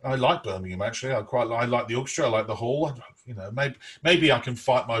that? I like Birmingham, actually. I like the orchestra, I like the hall. You know, maybe I can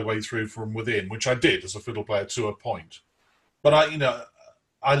fight my way through from within, which I did as a fiddle player to a point. But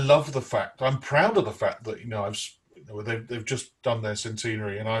I love the fact, I'm proud of the fact that, they've just done their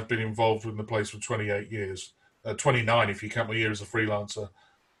centenary, and I've been involved in the place for 28 years, 29 if you count my year as a freelancer.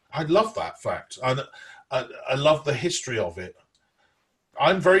 I love that fact. I love the history of it.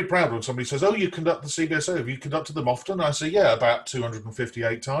 I'm very proud when somebody says, oh, you conduct the CBSO. Have you conducted them often? I say, yeah, about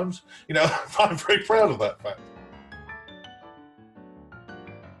 258 times. I'm very proud of that fact.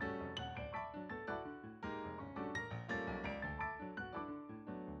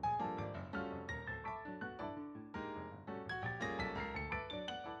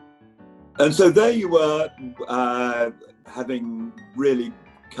 And so there you were, having really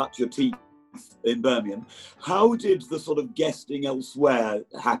cut your teeth in Birmingham. How did the sort of guesting elsewhere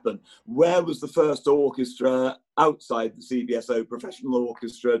happen? Where was the first orchestra outside the CBSO professional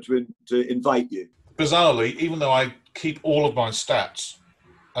orchestra to invite you? Bizarrely, even though I keep all of my stats,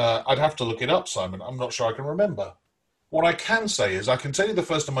 I'd have to look it up, Simon. I'm not sure I can remember. What I can say is I can tell you the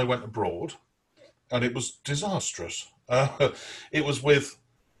first time I went abroad, and it was disastrous. It was with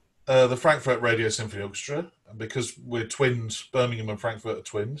the Frankfurt Radio Symphony Orchestra, because we're twins, Birmingham and Frankfurt are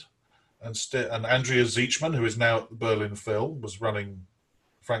twinned. And Andrea Zietschmann, who is now at the Berlin Phil, was running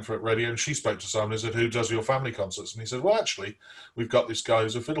Frankfurt Radio, and she spoke to Simon and said, who does your family concerts? And he said, well, actually, we've got this guy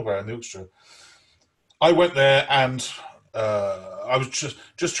who's a fiddle player in the orchestra. I went there, and I was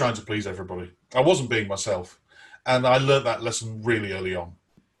just trying to please everybody. I wasn't being myself, and I learnt that lesson really early on.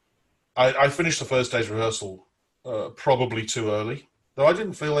 I finished the first day's rehearsal probably too early, though I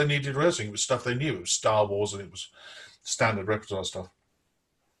didn't feel they needed rehearsing. It was stuff they knew. It was Star Wars, and it was standard repertoire stuff.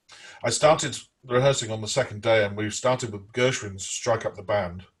 I started rehearsing on the second day, and we started with Gershwin's Strike Up the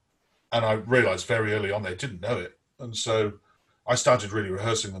Band, and I realised very early on they didn't know it, and so I started really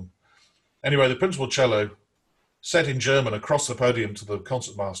rehearsing them. Anyway, the principal cello said in German across the podium to the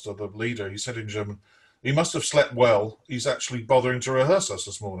concertmaster, the leader, he said in German, he must have slept well, he's actually bothering to rehearse us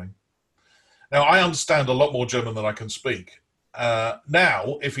this morning. Now, I understand a lot more German than I can speak.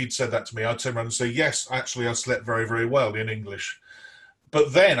 Now, if he'd said that to me, I'd turn around and say, yes, actually, I slept very, very well in English.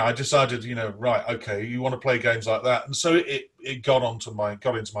 But then I decided, right, okay, you want to play games like that. And so it got into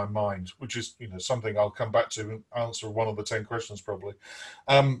my mind, which is, something I'll come back to and answer one of the 10 questions probably.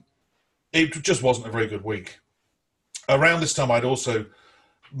 It just wasn't a very good week. Around this time, I'd also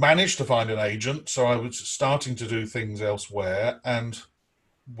managed to find an agent. So I was starting to do things elsewhere, and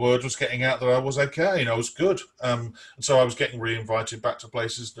word was getting out that I was okay, I was good. And so I was getting re-invited back to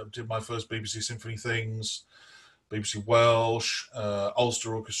places. Did my first BBC Symphony things, BBC Welsh,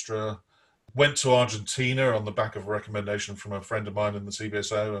 Ulster Orchestra. Went to Argentina on the back of a recommendation from a friend of mine in the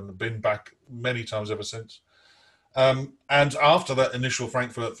CBSO, and been back many times ever since. And after that initial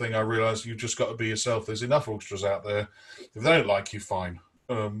Frankfurt thing, I realised you've just got to be yourself. There's enough orchestras out there. If they don't like you, fine.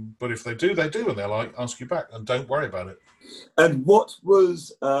 But if they do, and they'll ask you back, and don't worry about it. And what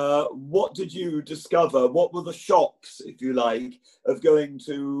did you discover? What were the shocks, if you like, of going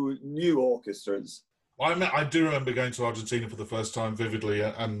to new orchestras? I do remember going to Argentina for the first time vividly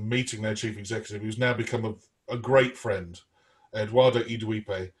and meeting their chief executive, who's now become a great friend, Eduardo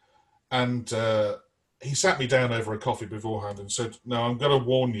Iduipe. And he sat me down over a coffee beforehand and said, "No, I'm going to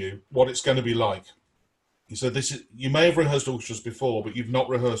warn you what it's going to be like." He said, "You may have rehearsed orchestras before, but you've not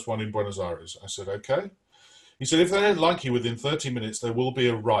rehearsed one in Buenos Aires." I said, "Okay." He said, "If they don't like you within 30 minutes, there will be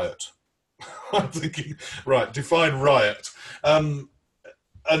a riot." I'm thinking, right, define riot.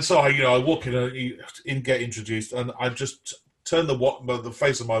 And so I walk in, get introduced, and I just turned the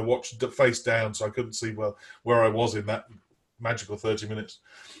face of my watch face down, so I couldn't see where I was in that magical 30 minutes.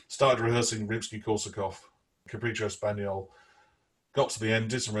 Started rehearsing Rimsky-Korsakov, Capriccio Espagnol. Got to the end,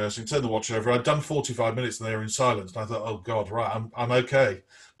 did some rehearsing, turned the watch over. I'd done 45 minutes and they were in silence. And I thought, oh God, right, I'm okay.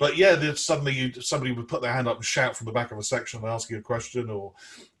 But yeah, then suddenly somebody would put their hand up and shout from the back of a section and ask you a question.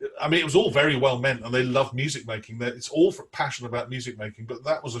 It was all very well meant and they loved music making. It's all for passion about music making, but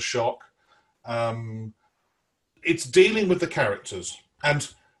that was a shock. It's dealing with the characters. And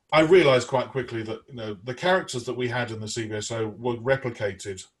I realised quite quickly that, the characters that we had in the CBSO were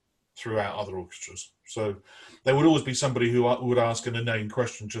replicated throughout other orchestras. So there would always be somebody who would ask an inane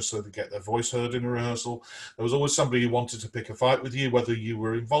question just so they get their voice heard in a rehearsal. There was always somebody who wanted to pick a fight with you, whether you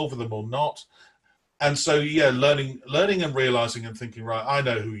were involved with them or not. And so, yeah, learning and realising and thinking, right, I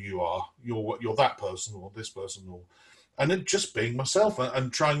know who you are. You're that person or this person, and then just being myself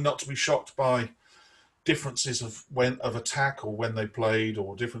and trying not to be shocked by differences of attack or when they played,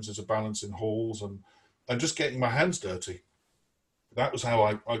 or differences of balance in halls, and just getting my hands dirty. That was how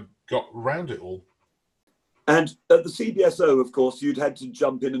I got around it all. And at the CBSO, of course, you'd had to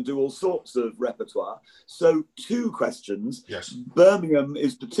jump in and do all sorts of repertoire. So 2 questions. Yes. Birmingham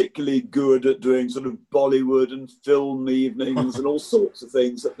is particularly good at doing sort of Bollywood and film evenings and all sorts of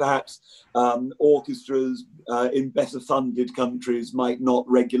things that perhaps orchestras in better funded countries might not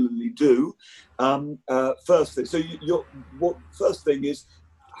regularly do. First thing, so first thing is,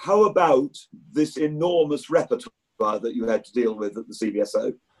 how about this enormous repertoire that you had to deal with at the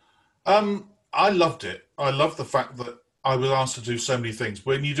CBSO? I loved it. I love the fact that I was asked to do so many things.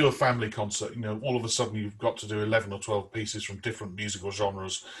 When you do a family concert, all of a sudden you've got to do 11 or 12 pieces from different musical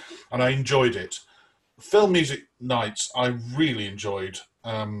genres, and I enjoyed it. Film music nights I really enjoyed,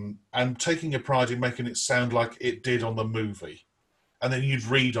 and taking a pride in making it sound like it did on the movie. And then you'd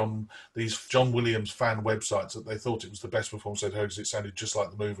read on these John Williams fan websites that they thought it was the best performance they'd heard because it sounded just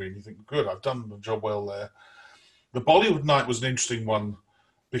like the movie, and you think, good, I've done the job well there. The Bollywood night was an interesting one,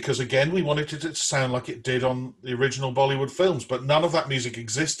 because, again, we wanted it to sound like it did on the original Bollywood films, but none of that music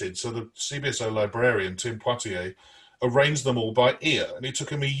existed. So the CBSO librarian, Tim Poitier, arranged them all by ear, and it took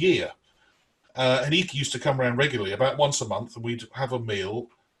him a year. And he used to come around regularly, about once a month, and we'd have a meal,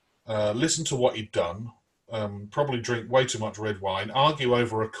 listen to what he'd done, probably drink way too much red wine, argue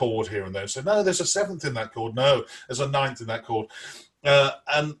over a chord here and there, say, no, there's a 7th in that chord, no, there's a 9th in that chord.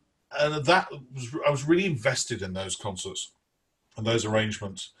 And that I was really invested in those concerts and those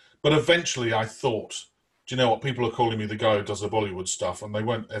arrangements. But eventually I thought, do you know what, people are calling me the guy who does the Bollywood stuff, and they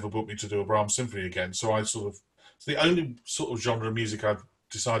won't ever book me to do a Brahms symphony again. So it's the only sort of genre of music I've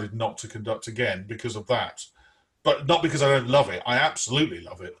decided not to conduct again because of that. But not because I don't love it. I absolutely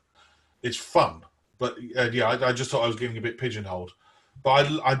love it. It's fun. But I just thought I was getting a bit pigeonholed.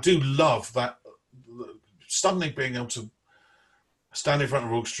 But I do love that, suddenly being able to stand in front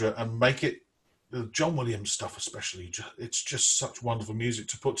of an orchestra and make it, the John Williams stuff especially, it's just such wonderful music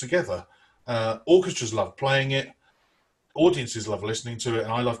to put together. Orchestras love playing it, audiences love listening to it,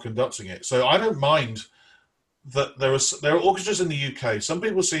 and I love conducting it. So I don't mind that there are orchestras in the UK. Some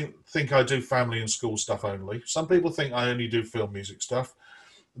people think I do family and school stuff only. Some people think I only do film music stuff.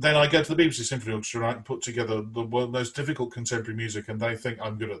 Then I go to the BBC Symphony Orchestra and I can put together the most difficult contemporary music, and they think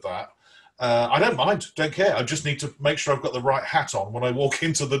I'm good at that. I don't mind, don't care. I just need to make sure I've got the right hat on when I walk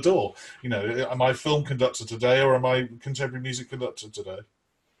into the door. Am I film conductor today, or am I contemporary music conductor today?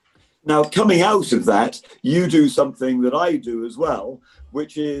 Now, coming out of that, you do something that I do as well,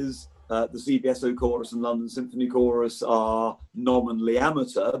 which is the CBSO Chorus and London Symphony Chorus are nominally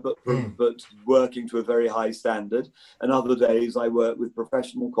amateur, but working to a very high standard. And other days I work with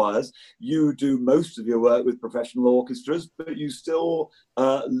professional choirs. You do most of your work with professional orchestras, but you still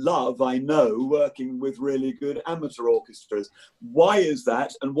love, I know, working with really good amateur orchestras. Why is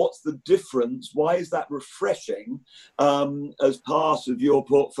that? And what's the difference? Why is that refreshing as part of your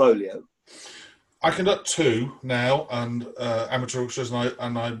portfolio? I conduct 2 now, and amateur orchestras,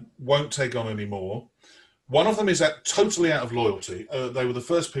 and I won't take on any more. One of them is totally out of loyalty. They were the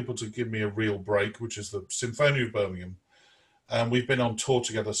first people to give me a real break, which is the Symphony of Birmingham. And we've been on tour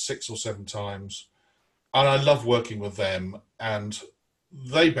together 6 or 7 times. And I love working with them. And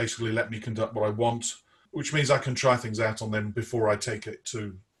they basically let me conduct what I want, which means I can try things out on them before I take it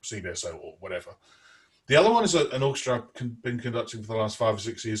to CBSO or whatever. The other one is an orchestra I've been conducting for the last 5 or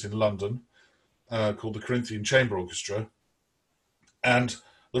 6 years in London, called the Corinthian Chamber Orchestra. And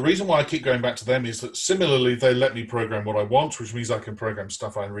the reason why I keep going back to them is that similarly they let me program what I want, which means I can program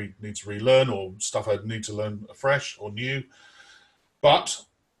stuff I need to relearn, or stuff I need to learn afresh or new. But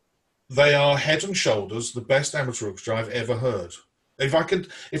they are head and shoulders the best amateur orchestra I've ever heard.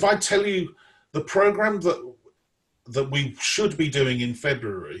 If I tell you the program that we should be doing in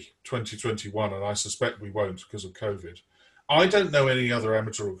February 2021, and I suspect we won't because of COVID, I don't know any other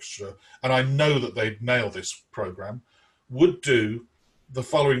amateur orchestra, and I know that they'd nail this program, would do the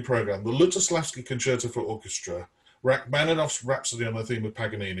following program: the Lutosławski Concerto for Orchestra, Rachmaninoff's Rhapsody on the Theme of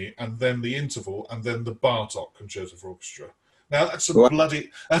Paganini, and then the Interval, and then the Bartók Concerto for Orchestra. Now that's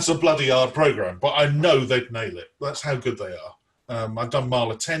a bloody hard program, but I know they'd nail it. That's how good they are. I've done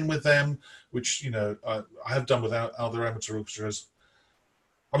Mahler 10 with them, which I have done with other amateur orchestras.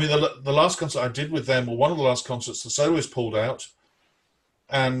 I mean, the last concert I did with them, or one of the last concerts, the soloist pulled out,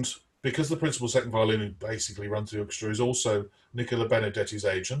 and because the principal second violin who basically runs the orchestra is also Nicola Benedetti's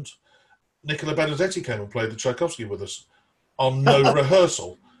agent, Nicola Benedetti came and played the Tchaikovsky with us on no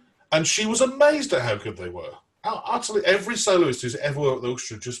rehearsal, and she was amazed at how good they were. Utterly, every soloist who's ever worked with the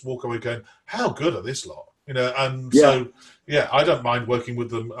orchestra just walk away going, "How good are this lot?" So I don't mind working with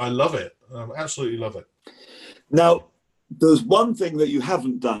them. I love it. Absolutely love it. Now, there's one thing that you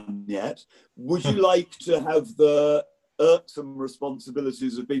haven't done yet. Would you like to have the irksome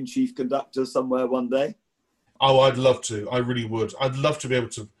responsibilities of being chief conductor somewhere one day? Oh, I'd love to. I really would. I'd love to be able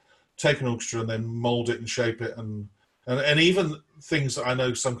to take an orchestra and then mould it and shape it, and even things that I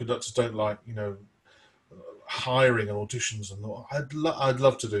know some conductors don't like, hiring and auditions and all. I'd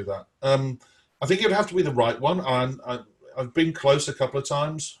love to do that. I think it would have to be the right one. I've been close a couple of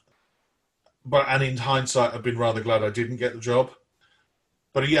times, and in hindsight, I've been rather glad I didn't get the job.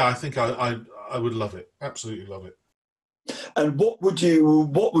 But yeah, I think I would love it. Absolutely love it. And what would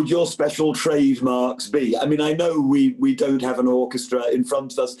your special trademarks be? I mean, I know we don't have an orchestra in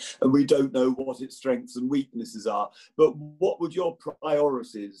front of us and we don't know what its strengths and weaknesses are, but what would your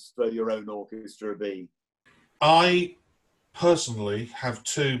priorities for your own orchestra be? I personally have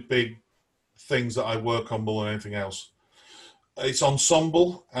two big things that I work on more than anything else. It's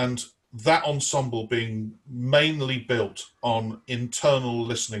ensemble, and that ensemble being mainly built on internal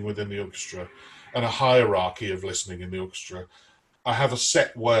listening within the orchestra and a hierarchy of listening in the orchestra. I have a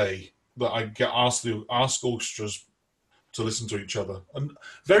set way that I ask orchestras to listen to each other, and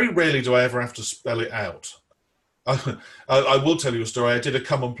very rarely do I ever have to spell it out. I will tell you a story. I did a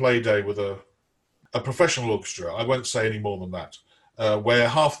come and play day with a professional orchestra. I won't say any more than that. Where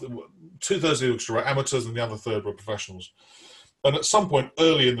 2/3 of the orchestra were amateurs and the other third were professionals. And at some point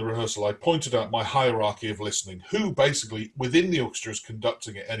early in the rehearsal, I pointed out my hierarchy of listening, who basically within the orchestra is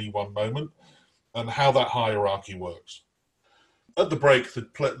conducting at any one moment, and how that hierarchy works. At the break,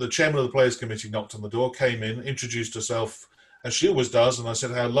 the chairman of the Players Committee knocked on the door, came in, introduced herself, as she always does, and I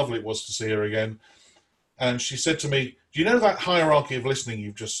said how lovely it was to see her again. And she said to me, "Do you know that hierarchy of listening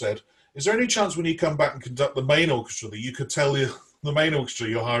you've just said? Is there any chance when you come back and conduct the main orchestra that you could tell the main orchestra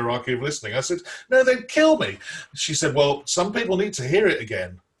your hierarchy of listening?" I said, "No, they'd kill me." She said, "Well, some people need to hear it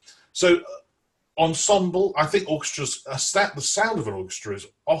again." So ensemble, I think orchestras, the sound of an orchestra is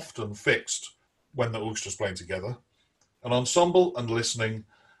often fixed when the orchestra's playing together. An ensemble and listening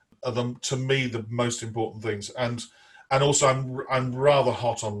are, to me, the most important things. And also I'm rather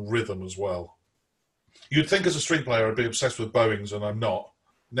hot on rhythm as well. You'd think as a string player I'd be obsessed with bowings, and I'm not.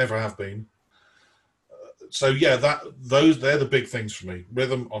 Never have been. So yeah, they're the big things for me: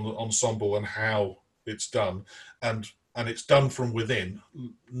 rhythm, ensemble, and how it's done, and it's done from within,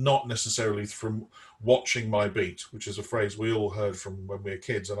 not necessarily from watching my beat, which is a phrase we all heard from when we were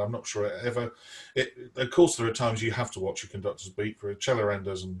kids, and I'm not sure it ever. Of course, there are times you have to watch a conductor's beat for cello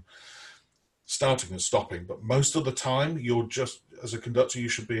endos and starting and stopping, but most of the time, you're just, as a conductor, you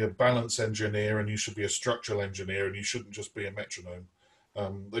should be a balance engineer and you should be a structural engineer, and you shouldn't just be a metronome.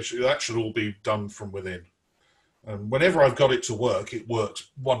 That should all be done from within. And whenever I've got it to work, it works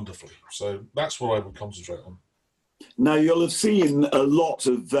wonderfully. So that's what I would concentrate on. Now, you'll have seen a lot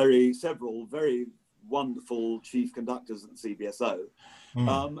of several very wonderful chief conductors at the CBSO.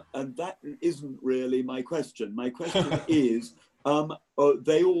 And that isn't really my question. My question is,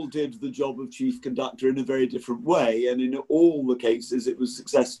 they all did the job of chief conductor in a very different way, and in all the cases it was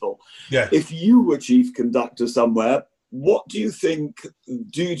successful. Yeah. If you were chief conductor somewhere, what do you think?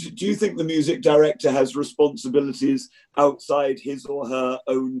 Do you think the music director has responsibilities outside his or her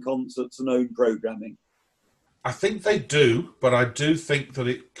own concerts and own programming? I think they do, but I do think that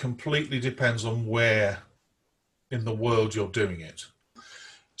it completely depends on where in the world you're doing it.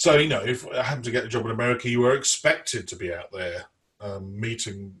 So, if I happened to get a job in America, you were expected to be out there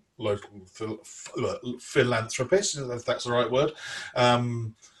meeting local philanthropists, if that's the right word.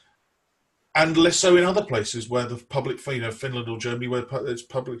 And less so in other places where the public, Finland or Germany, where it's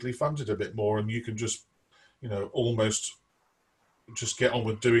publicly funded a bit more, and you can just, almost just get on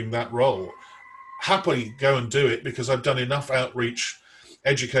with doing that role. Happily go and do it, because I've done enough outreach,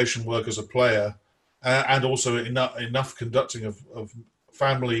 education work as a player, and also enough conducting of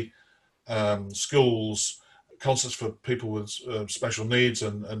family, schools, concerts for people with special needs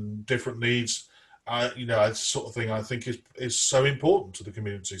and different needs. It's the sort of thing I think is so important to the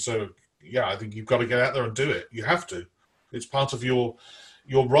community. So yeah, I think you've got to get out there and do it. You have to. It's part of your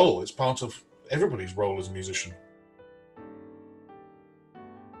role. It's part of everybody's role as a musician.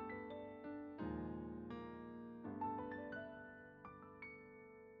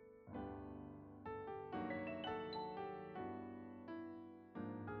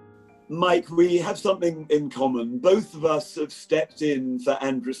 Mike, we have something in common. Both of us have stepped in for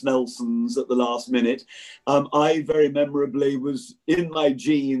Andris Nelsons at the last minute. I very memorably was in my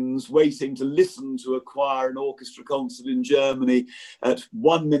jeans waiting to listen to a choir and orchestra concert in Germany at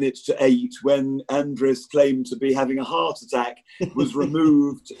 8:01 when Andris claimed to be having a heart attack, was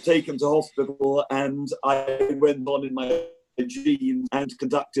removed, taken to hospital, and I went on in my jeans and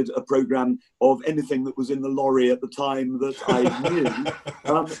conducted a programme of anything that was in the lorry at the time that I knew.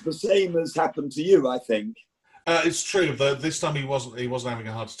 The same has happened to you, I think. It's true. This time he wasn't having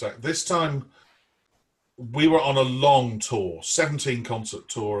a heart attack. This time we were on a long tour, 17 concert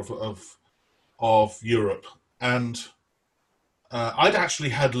tour of Europe, and I'd actually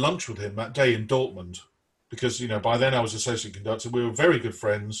had lunch with him that day in Dortmund because by then I was associate conductor. We were very good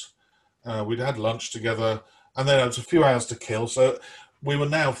friends. We'd had lunch together. And then it was a few hours to kill. So we were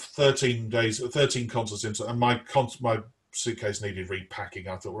now 13 concerts into, and my suitcase needed repacking.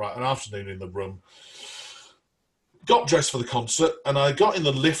 I thought, right, an afternoon in the room. Got dressed for the concert, and I got in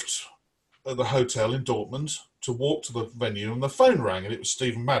the lift at the hotel in Dortmund to walk to the venue, and the phone rang, and it was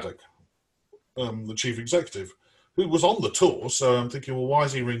Stephen Maddock, the chief executive, who was on the tour. So I'm thinking, well, why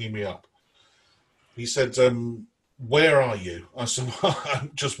is he ringing me up? He said, where are you? I said, well,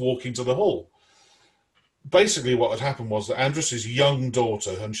 I'm just walking to the hall. Basically what had happened was that Andris's young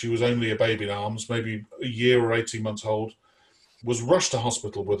daughter, and she was only a baby in arms, maybe a year or 18 months old, was rushed to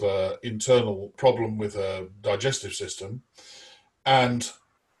hospital with an internal problem with her digestive system. And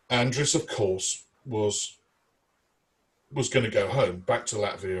Andris, of course, was going to go home, back to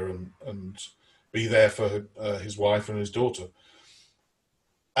Latvia and be there for his wife and his daughter.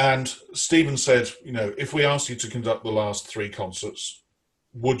 And Stephen said, if we asked you to conduct the last 3 concerts,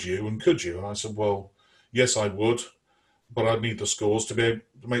 would you and could you? And I said, well, yes, I would, but I'd need the scores to be able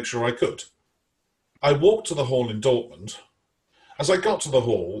to make sure I could. I walked to the hall in Dortmund. As I got to the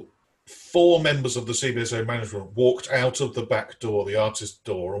hall, 4 members of the CBSO management walked out of the back door, the artist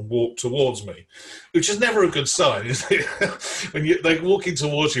door, and walked towards me, which is never a good sign, is it? When they're walking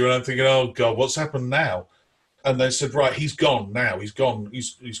towards you and I'm thinking, oh, God, what's happened now? And they said, right, he's gone now. He's gone.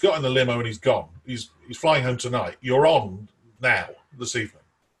 He's got in the limo and he's gone. He's flying home tonight. You're on now, this evening.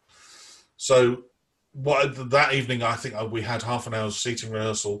 So that evening, I think we had half an hour's seating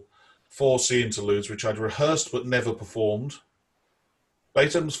rehearsal, 4 C interludes, which I'd rehearsed but never performed.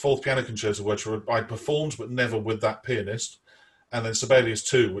 Beethoven's 4th Piano Concerto, which I'd performed but never with that pianist. And then Sibelius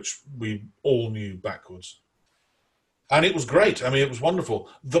 2, which we all knew backwards. And it was great. I mean, it was wonderful.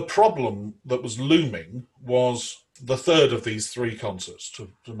 The problem that was looming was the third of these 3 concerts,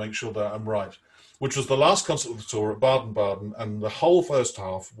 to make sure that I'm right, which was the last concert of the tour at Baden-Baden, and the whole first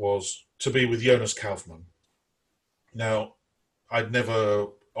half was to be with Jonas Kaufmann. Now, I'd never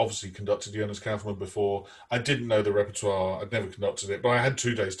obviously conducted Jonas Kaufmann before. I didn't know the repertoire. I'd never conducted it, but I had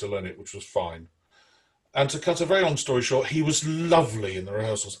 2 days to learn it, which was fine. And to cut a very long story short, he was lovely in the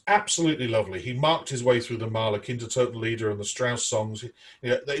rehearsals, absolutely lovely. He marked his way through the Mahler Kindertotenlieder and the Strauss songs.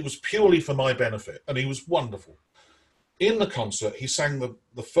 It was purely for my benefit, and he was wonderful. In the concert, he sang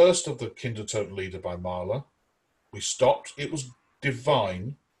the first of the Kindertotenlieder by Mahler. We stopped. It was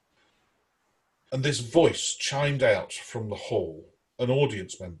divine. And this voice chimed out from the hall, an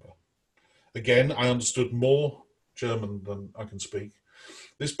audience member. Again, I understood more German than I can speak.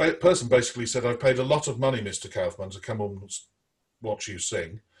 This person basically said, I've paid a lot of money, Mr. Kaufmann, to come and watch you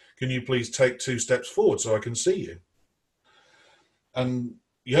sing. Can you please take 2 steps forward so I can see you? And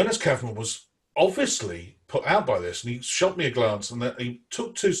Jonas Kaufmann was obviously put out by this, and he shot me a glance, and then he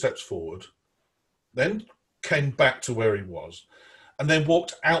took 2 steps forward, then came back to where he was, and then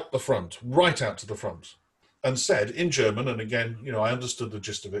walked out the front, right out to the front, and said in German, and again, I understood the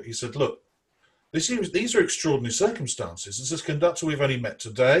gist of it. He said, look, these are extraordinary circumstances. As this conductor we've only met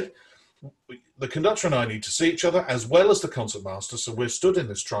today, the conductor and I need to see each other as well as the concertmaster, so we're stood in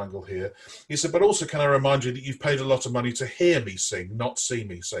this triangle here. He said, but also can I remind you that you've paid a lot of money to hear me sing, not see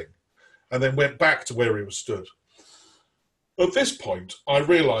me sing. And then went back to where he was stood. At this point, I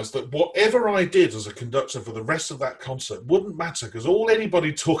realised that whatever I did as a conductor for the rest of that concert wouldn't matter, because all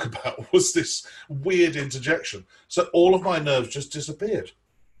anybody talked about was this weird interjection. So all of my nerves just disappeared.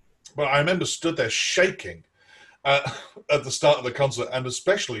 But I remember stood there shaking at the start of the concert, and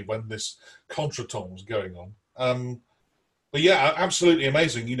especially when this contretemps was going on. But yeah, absolutely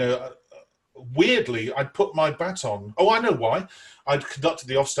amazing. Weirdly, I'd put my baton. Oh, I know why. I'd conducted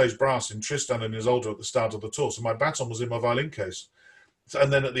the offstage brass in Tristan and Isolde at the start of the tour, so my baton was in my violin case.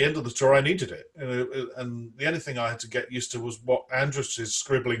 And then at the end of the tour, I needed it. And the only thing I had to get used to was what Andrus's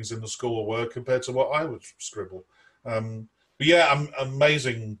scribblings in the score were compared to what I would scribble. But yeah,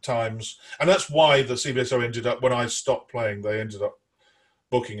 amazing times. And that's why the CBSO ended up, when I stopped playing, they ended up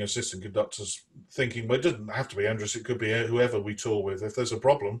booking assistant conductors, thinking, well, it doesn't have to be Andrus, it could be whoever we tour with. If there's a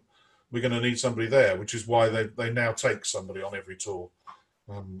problem, we're going to need somebody there, which is why they now take somebody on every tour,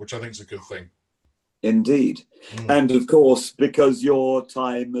 which I think is a good thing. Indeed. And of course, because your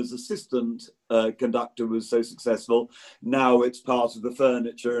time as assistant conductor was so successful, now it's part of the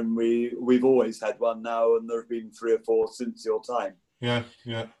furniture, and we've always had one now, and there have been 3 or 4 since your time. Yeah.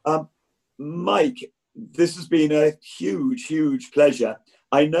 Mike, this has been a huge pleasure.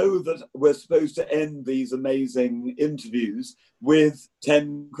 I know that we're supposed to end these amazing interviews with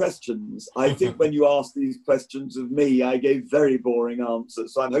 10 questions. I think when you asked these questions of me, I gave very boring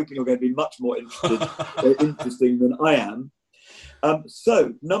answers. So I'm hoping you're going to be much more interesting than I am.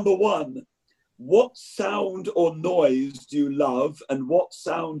 So, number 1, what sound or noise do you love, and what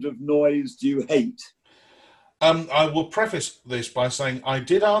sound of noise do you hate? I will preface this by saying I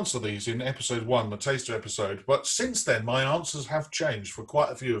did answer these in episode 1, the taster episode, but since then my answers have changed for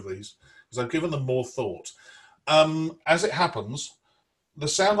quite a few of these because I've given them more thought. As it happens, the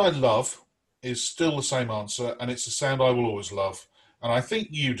sound I love is still the same answer, and it's a sound I will always love, and I think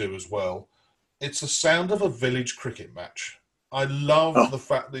you do as well. It's the sound of a village cricket match. I love the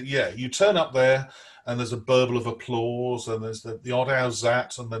fact that, you turn up there and there's a burble of applause, and there's the odd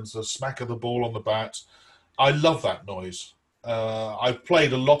zat, and there's the smack of the ball on the bat. I love that noise. I've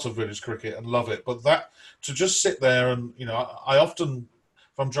played a lot of village cricket and love it, but that, to just sit there and, I often,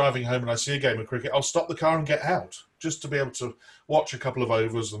 if I'm driving home and I see a game of cricket, I'll stop the car and get out just to be able to watch a couple of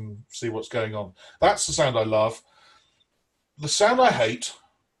overs and see what's going on. That's the sound I love. The sound I hate,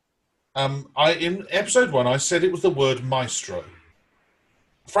 in episode 1, I said it was the word maestro.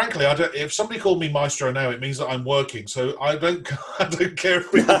 Frankly, if somebody called me maestro now, it means that I'm working, so I don't care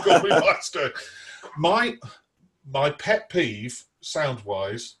if people call me maestro. My pet peeve,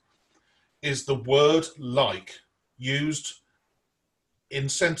 sound-wise, is the word like used in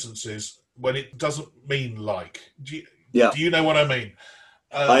sentences when it doesn't mean like. Do you know what I mean?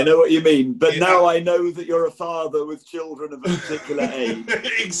 I know what you mean, but now I know that you're a father with children of a particular age.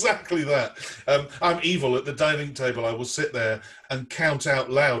 Exactly that. I'm evil. At the dining table, I will sit there and count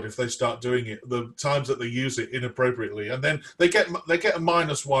out loud if they start doing it, the times that they use it inappropriately, and then they get a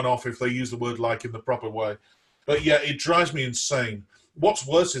 -1 off if they use the word like in the proper way. But yeah, it drives me insane. What's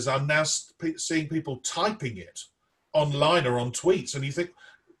worse is I'm now seeing people typing it online or on tweets, and you think,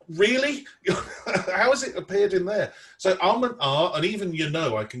 really? How has it appeared in there? So and and even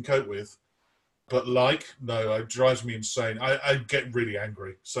I can cope with, but like, no, it drives me insane. I get really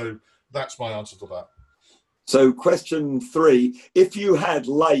angry. So that's my answer to that. So question 3, if you had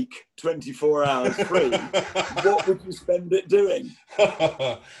like 24 hours free, what would you spend it doing?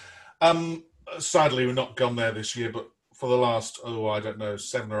 Sadly, we're not gone there this year, but for the last,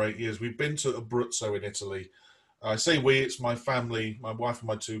 7 or 8 years, we've been to Abruzzo in Italy. I say we, it's my family, my wife and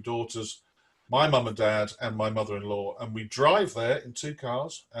my 2 daughters, my mum and dad, and my mother-in-law. And we drive there in 2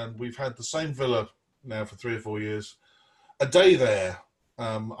 cars, and we've had the same villa now for 3 or 4 years. A day there.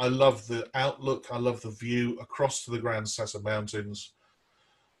 I love the outlook. I love the view across to the Grand Sasso Mountains.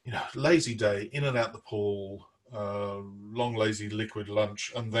 Lazy day, in and out the pool, long, lazy liquid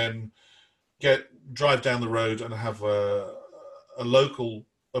lunch, and then drive down the road and have a local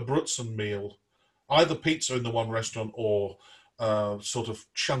Abruzzen meal. Either pizza in the one restaurant or sort of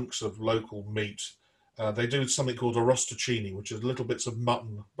chunks of local meat. They do something called arrosticini, which is little bits of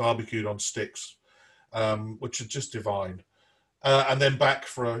mutton barbecued on sticks, which are just divine. And then back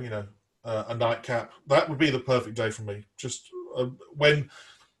for a nightcap. That would be the perfect day for me. Just when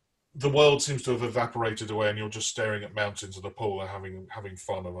the world seems to have evaporated away and you're just staring at mountains and a pool and having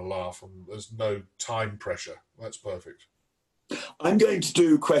fun and a laugh, and there's no time pressure. That's perfect. I'm going to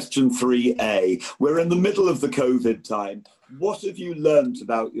do question 3A. We're in the middle of the COVID time. What have you learned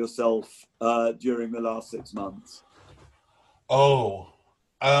about yourself during the last 6 months? I've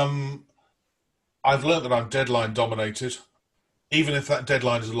learned that I'm deadline dominated, even if that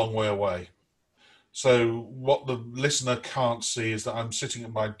deadline is a long way away. So what the listener can't see is that I'm sitting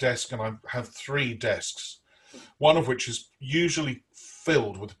at my desk, and I have 3 desks, one of which is usually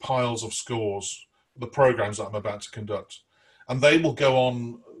filled with piles of scores, the programs that I'm about to conduct. And they will go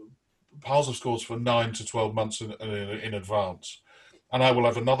on piles of scores for 9 to 12 months in advance. and I will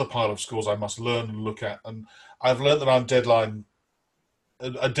have another pile of scores I must learn and look at. And I've learned that I'm deadline.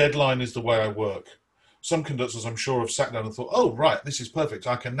 A deadline is the way I work. Some conductors, I'm sure, have sat down and thought, "Oh, right, this is perfect.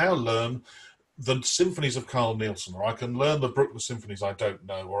 I can now learn the symphonies of Carl Nielsen, or I can learn the Bruckner symphonies I don't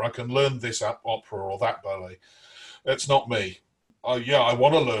know, or I can learn this opera or that ballet." It's not me. Yeah, I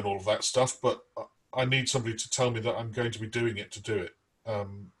want to learn all of that stuff, but I need somebody to tell me that I'm going to be doing it to do it.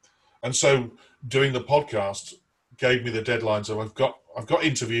 And so doing the podcast gave me the deadlines of I've got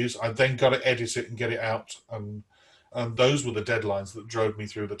interviews, I've then got to edit it and get it out, and those were the deadlines that drove me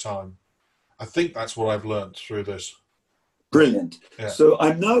through the time. I think that's what I've learned through this. Brilliant. Yeah. So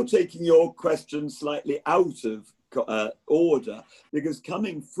I'm now taking your question slightly out of order, because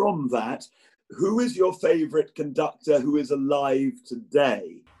coming from that, who is your favourite conductor who is alive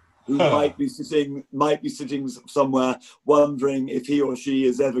today, who might be sitting somewhere wondering if he or she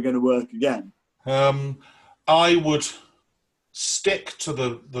is ever going to work again? I would stick to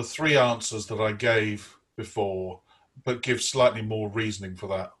the three answers that I gave before, but give slightly more reasoning for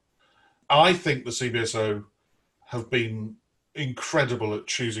that. I think the CBSO have been incredible at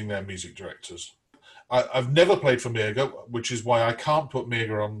choosing their music directors. I've never played for Mirga, which is why I can't put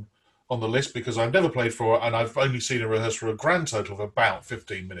Mirga on the list, because I've never played for her and I've only seen her rehearse for a grand total of about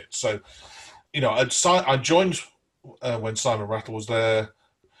 15 minutes. So, I joined when Simon Rattle was there.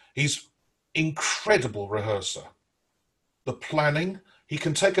 He's incredible rehearser. The planning, he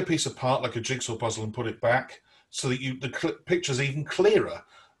can take a piece apart like a jigsaw puzzle and put it back so that the picture's even clearer.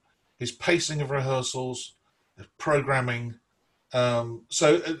 His pacing of rehearsals, his programming.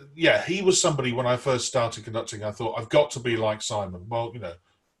 He was somebody when I first started conducting, I thought, I've got to be like Simon. Well,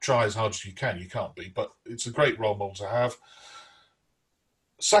 try as hard as you can. You can't be, but it's a great role model to have.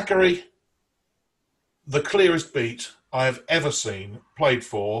 Sakkari, the clearest beat I have ever seen played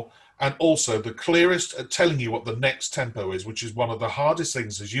for, and also the clearest at telling you what the next tempo is, which is one of the hardest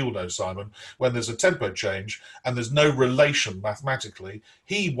things, as you'll know, Simon, when there's a tempo change and there's no relation mathematically.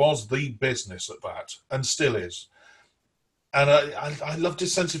 He was the business at that, and still is. And I loved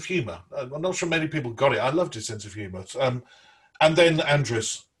his sense of humour. I'm not sure many people got it. I loved his sense of humour. And then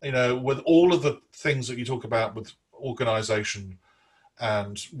Andris, with all of the things that you talk about with organisation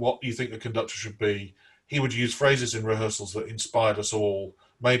and what you think the conductor should be, he would use phrases in rehearsals that inspired us all,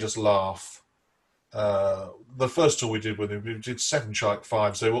 made us laugh. The first tour we did with him, we did 7 Tchaik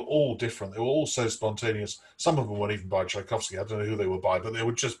 5s. They were all different. They were all so spontaneous. Some of them weren't even by Tchaikovsky. I don't know who they were by, but they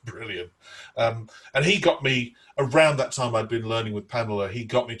were just brilliant. And he got me, around that time I'd been learning with Pamela, he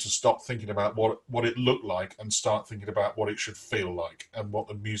got me to stop thinking about what it looked like and start thinking about what it should feel like, and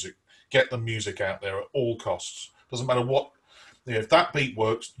get the music out there at all costs. Doesn't matter what, if that beat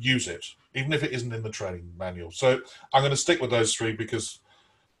works, use it, even if it isn't in the training manual. So I'm going to stick with those three, because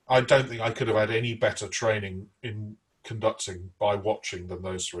I don't think I could have had any better training in conducting by watching than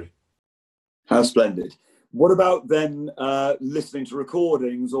those three. How splendid. What about then listening to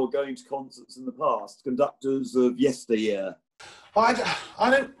recordings or going to concerts in the past, conductors of yesteryear?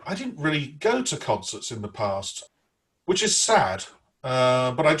 I didn't really go to concerts in the past, which is sad,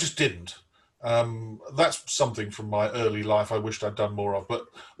 but I just didn't. That's something from my early life I wished I'd done more of, but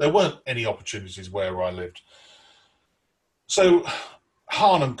there weren't any opportunities where I lived. So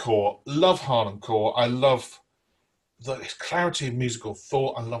Harnoncourt, love Harnoncourt. I love the clarity of musical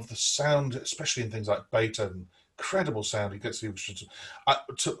thought. I love the sound, especially in things like Beethoven. Incredible sound he gets.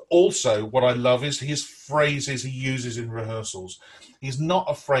 Also, what I love is his phrases he uses in rehearsals. He's not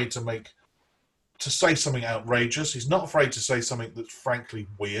afraid to say something outrageous. He's not afraid to say something that's frankly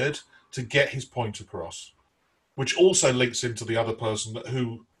weird to get his point across, which also links into the other person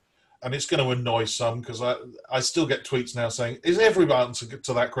who, and it's going to annoy some, because I still get tweets now saying, is every answer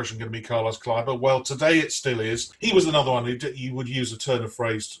to that question going to be Carlos Kleiber? Well, today it still is. He was another one you would use a turn of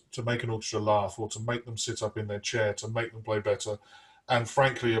phrase to make an orchestra laugh, or to make them sit up in their chair, to make them play better, and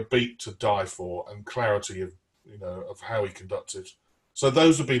frankly a beat to die for, and clarity of how he conducted. So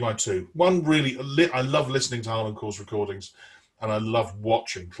those would be my two. One, really, I love listening to Harnoncourt's recordings, and I love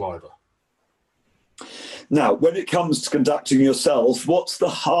watching Kleiber. Now, when it comes to conducting yourself, what's the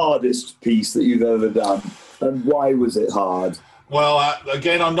hardest piece that you've ever done, and why was it hard? Well,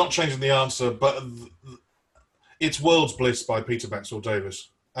 again, I'm not changing the answer, but it's World's Bliss by Peter Maxwell Davies.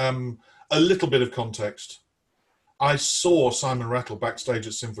 A little bit of context. I saw Simon Rattle backstage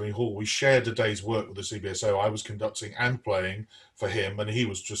at Symphony Hall. We shared a day's work with the CBSO. I was conducting and playing for him, and he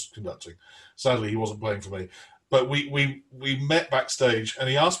was just conducting. Sadly, he wasn't playing for me. But we met backstage, and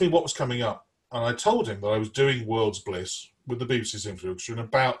he asked me what was coming up. And I told him that I was doing World's Bliss with the BBC Symphony Orchestra in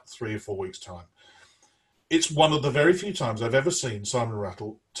about 3 or 4 weeks' time. It's one of the very few times I've ever seen Simon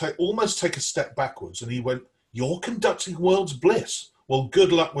Rattle almost take a step backwards. And he went, "You're conducting World's Bliss?" Well,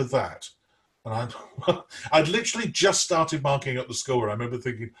 good luck with that. And I'd literally just started marking up the score. I remember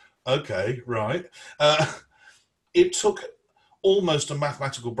thinking, okay, right. It took almost a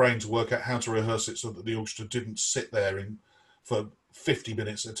mathematical brain to work out how to rehearse it so that the orchestra didn't sit there for 50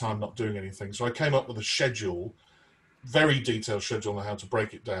 minutes at a time not doing anything. So I came up with a schedule, very detailed schedule on how to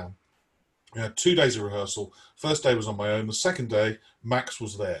break it down. We had 2 days of rehearsal. First day was on my own. The second day, Max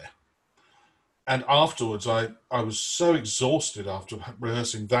was there. And afterwards, I was so exhausted after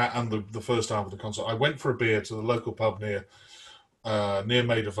rehearsing that and the first half of the concert. I went for a beer to the local pub near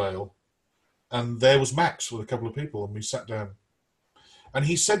Maida Vale, and there was Max with a couple of people, and we sat down. And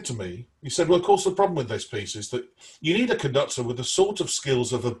he said to me, well, of course, the problem with this piece is that you need a conductor with the sort of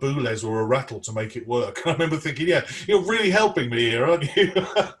skills of a Boulez or a Rattle to make it work. I remember thinking, yeah, you're really helping me here, aren't you?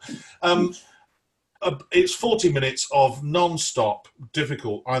 It's 40 minutes of non-stop,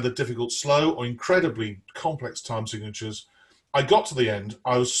 either difficult, slow, or incredibly complex time signatures. I got to the end.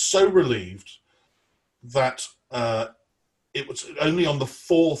 I was so relieved that it was only on the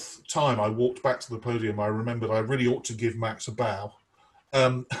 4th time I walked back to the podium I remembered I really ought to give Max a bow.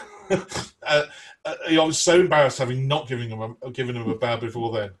 I was so embarrassed having not given him a bow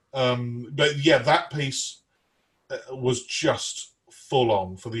before then. But yeah, that piece was just full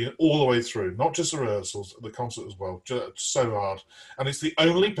on for all the way through, not just the rehearsals, the concert as well. Just so hard, and it's the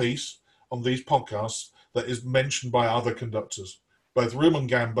only piece on these podcasts that is mentioned by other conductors. Both Rumen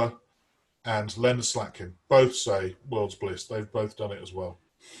Gamba and Leonard Slatkin both say "World's Bliss." They've both done it as well.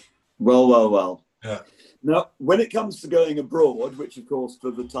 Well. Yeah. Now, when it comes to going abroad, which of course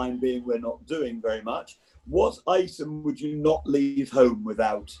for the time being we're not doing very much, what item would you not leave home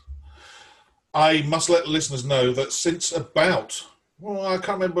without? I must let listeners know that since about, I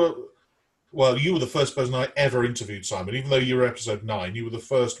can't remember, well, you were the first person I ever interviewed, Simon, even though you were episode 9, you were the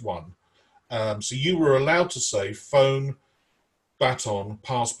first one. So you were allowed to say phone, baton,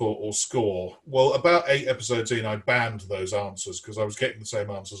 passport, or score. Well, about 8 episodes in, I banned those answers because I was getting the same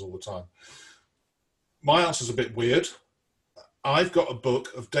answers all the time. My answer's a bit weird. I've got a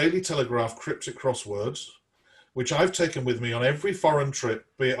book of Daily Telegraph cryptic crosswords, which I've taken with me on every foreign trip,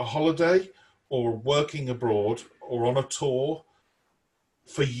 be it a holiday or working abroad or on a tour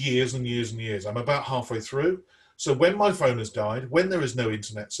for years and years and years. I'm about halfway through. So when my phone has died, when there is no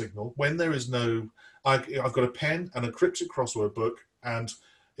internet signal, when there is no... I've got a pen and a cryptic crossword book, and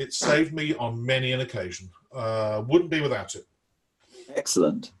it saved me on many an occasion. Wouldn't be without it.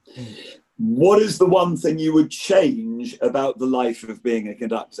 Excellent. What is the one thing you would change about the life of being a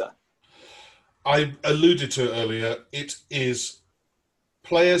conductor? I alluded to it earlier. It is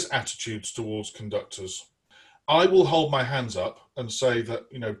players' attitudes towards conductors. I will hold my hands up and say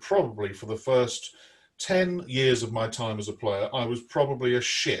that, probably for the first 10 years of my time as a player, I was probably a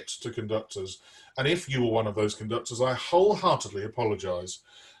shit to conductors. And if you were one of those conductors, I wholeheartedly apologise.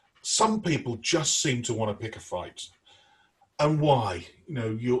 Some people just seem to want to pick a fight. And why?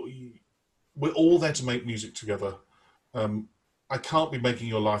 We're all there to make music together. I can't be making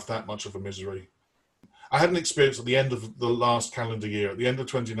your life that much of a misery. I had an experience at the end of the last calendar year, at the end of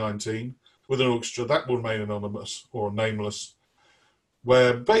 2019, with an orchestra that will remain anonymous or nameless,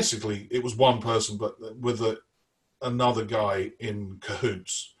 where basically it was one person, but with another guy in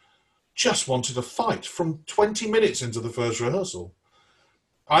cahoots, just wanted a fight from 20 minutes into the first rehearsal.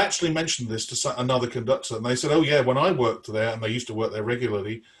 I actually mentioned this to another conductor, and they said, oh yeah, when I worked there, and they used to work there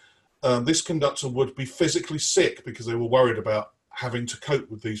regularly, this conductor would be physically sick because they were worried about having to cope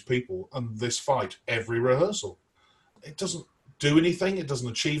with these people and this fight every rehearsal. It doesn't do anything. It doesn't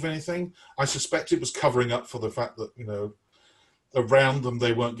achieve anything. I suspect it was covering up for the fact that, around them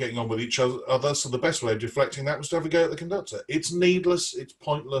they weren't getting on with each other. So the best way of deflecting that was to have a go at the conductor. It's needless. It's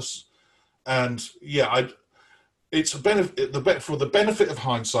pointless. And yeah, it's a benefit for the benefit of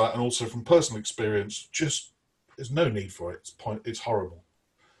hindsight and also from personal experience. Just there's no need for it. It's horrible.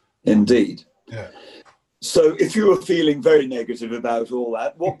 Indeed. Yeah. So if you were feeling very negative about all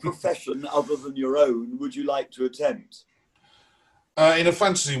that, what profession other than your own would you like to attempt? In a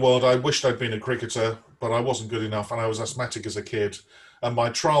fantasy world, I wished I'd been a cricketer, but I wasn't good enough, and I was asthmatic as a kid. And my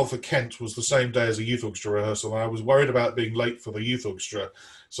trial for Kent was the same day as a youth orchestra rehearsal, and I was worried about being late for the youth orchestra.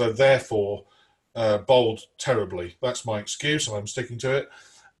 So therefore, bowled terribly. That's my excuse, and I'm sticking to it.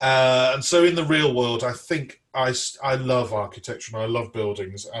 And so in the real world, I think I love architecture and I love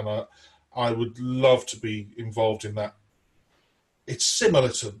buildings, and I would love to be involved in that. It's similar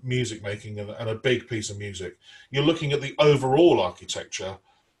to music making and a big piece of music. You're looking at the overall architecture,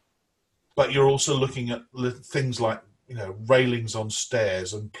 but you're also looking at things like, railings on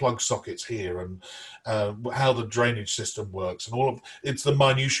stairs and plug sockets here and how the drainage system works and it's the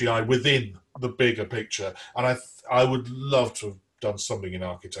minutiae within the bigger picture. And I would love to have done something in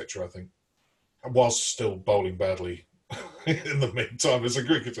architecture, I think. I was still bowling badly in the meantime as a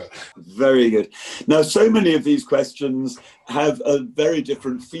cricketer. Very good. Now, so many of these questions have a very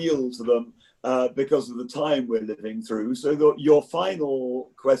different feel to them because of the time we're living through. So your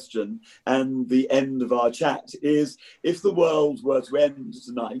final question and the end of our chat is, if the world were to end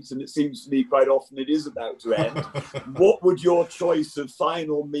tonight, and it seems to me quite often it is about to end, what would your choice of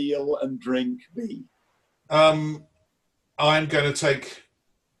final meal and drink be? I'm going to take,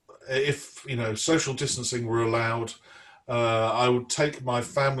 if social distancing were allowed, I would take my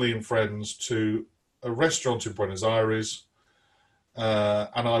family and friends to a restaurant in Buenos Aires,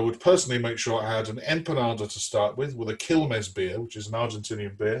 and I would personally make sure I had an empanada to start with a Quilmes beer, which is an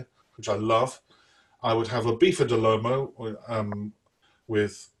Argentinian beer, which I love. I would have a bife de lomo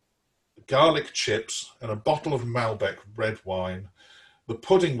with garlic chips and a bottle of Malbec red wine. The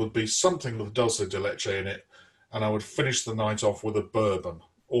pudding would be something with dulce de leche in it, and I would finish the night off with a bourbon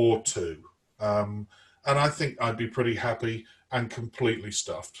or two. And I think I'd be pretty happy and completely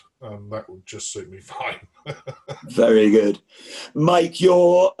stuffed. That would just suit me fine. Very good. Mike,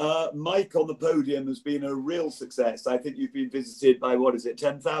 your Mike on the Podium has been a real success. I think you've been visited by,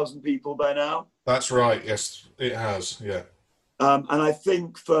 10,000 people by now? That's right, yes, it has, yeah. And I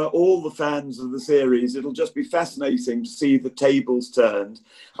think for all the fans of the series, it'll just be fascinating to see the tables turned.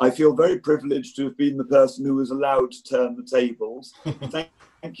 I feel very privileged to have been the person who was allowed to turn the tables.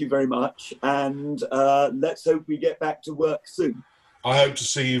 Thank you very much. And let's hope we get back to work soon. I hope to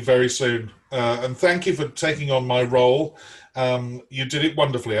see you very soon. And thank you for taking on my role. You did it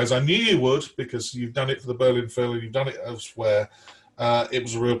wonderfully, as I knew you would, because you've done it for the Berlin Phil and you've done it elsewhere. It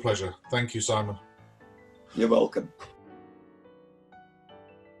was a real pleasure. Thank you, Simon. You're welcome.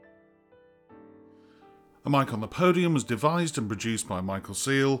 A Mic on the Podium was devised and produced by Michael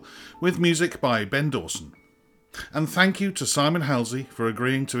Seal, with music by Ben Dawson. And thank you to Simon Halsey for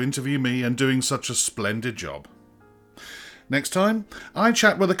agreeing to interview me and doing such a splendid job. Next time, I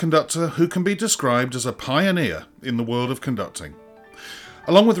chat with a conductor who can be described as a pioneer in the world of conducting.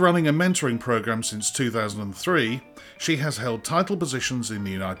 Along with running a mentoring program since 2003, she has held title positions in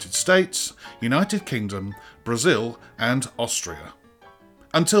the United States, United Kingdom, Brazil and Austria.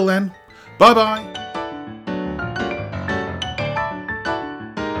 Until then, bye-bye!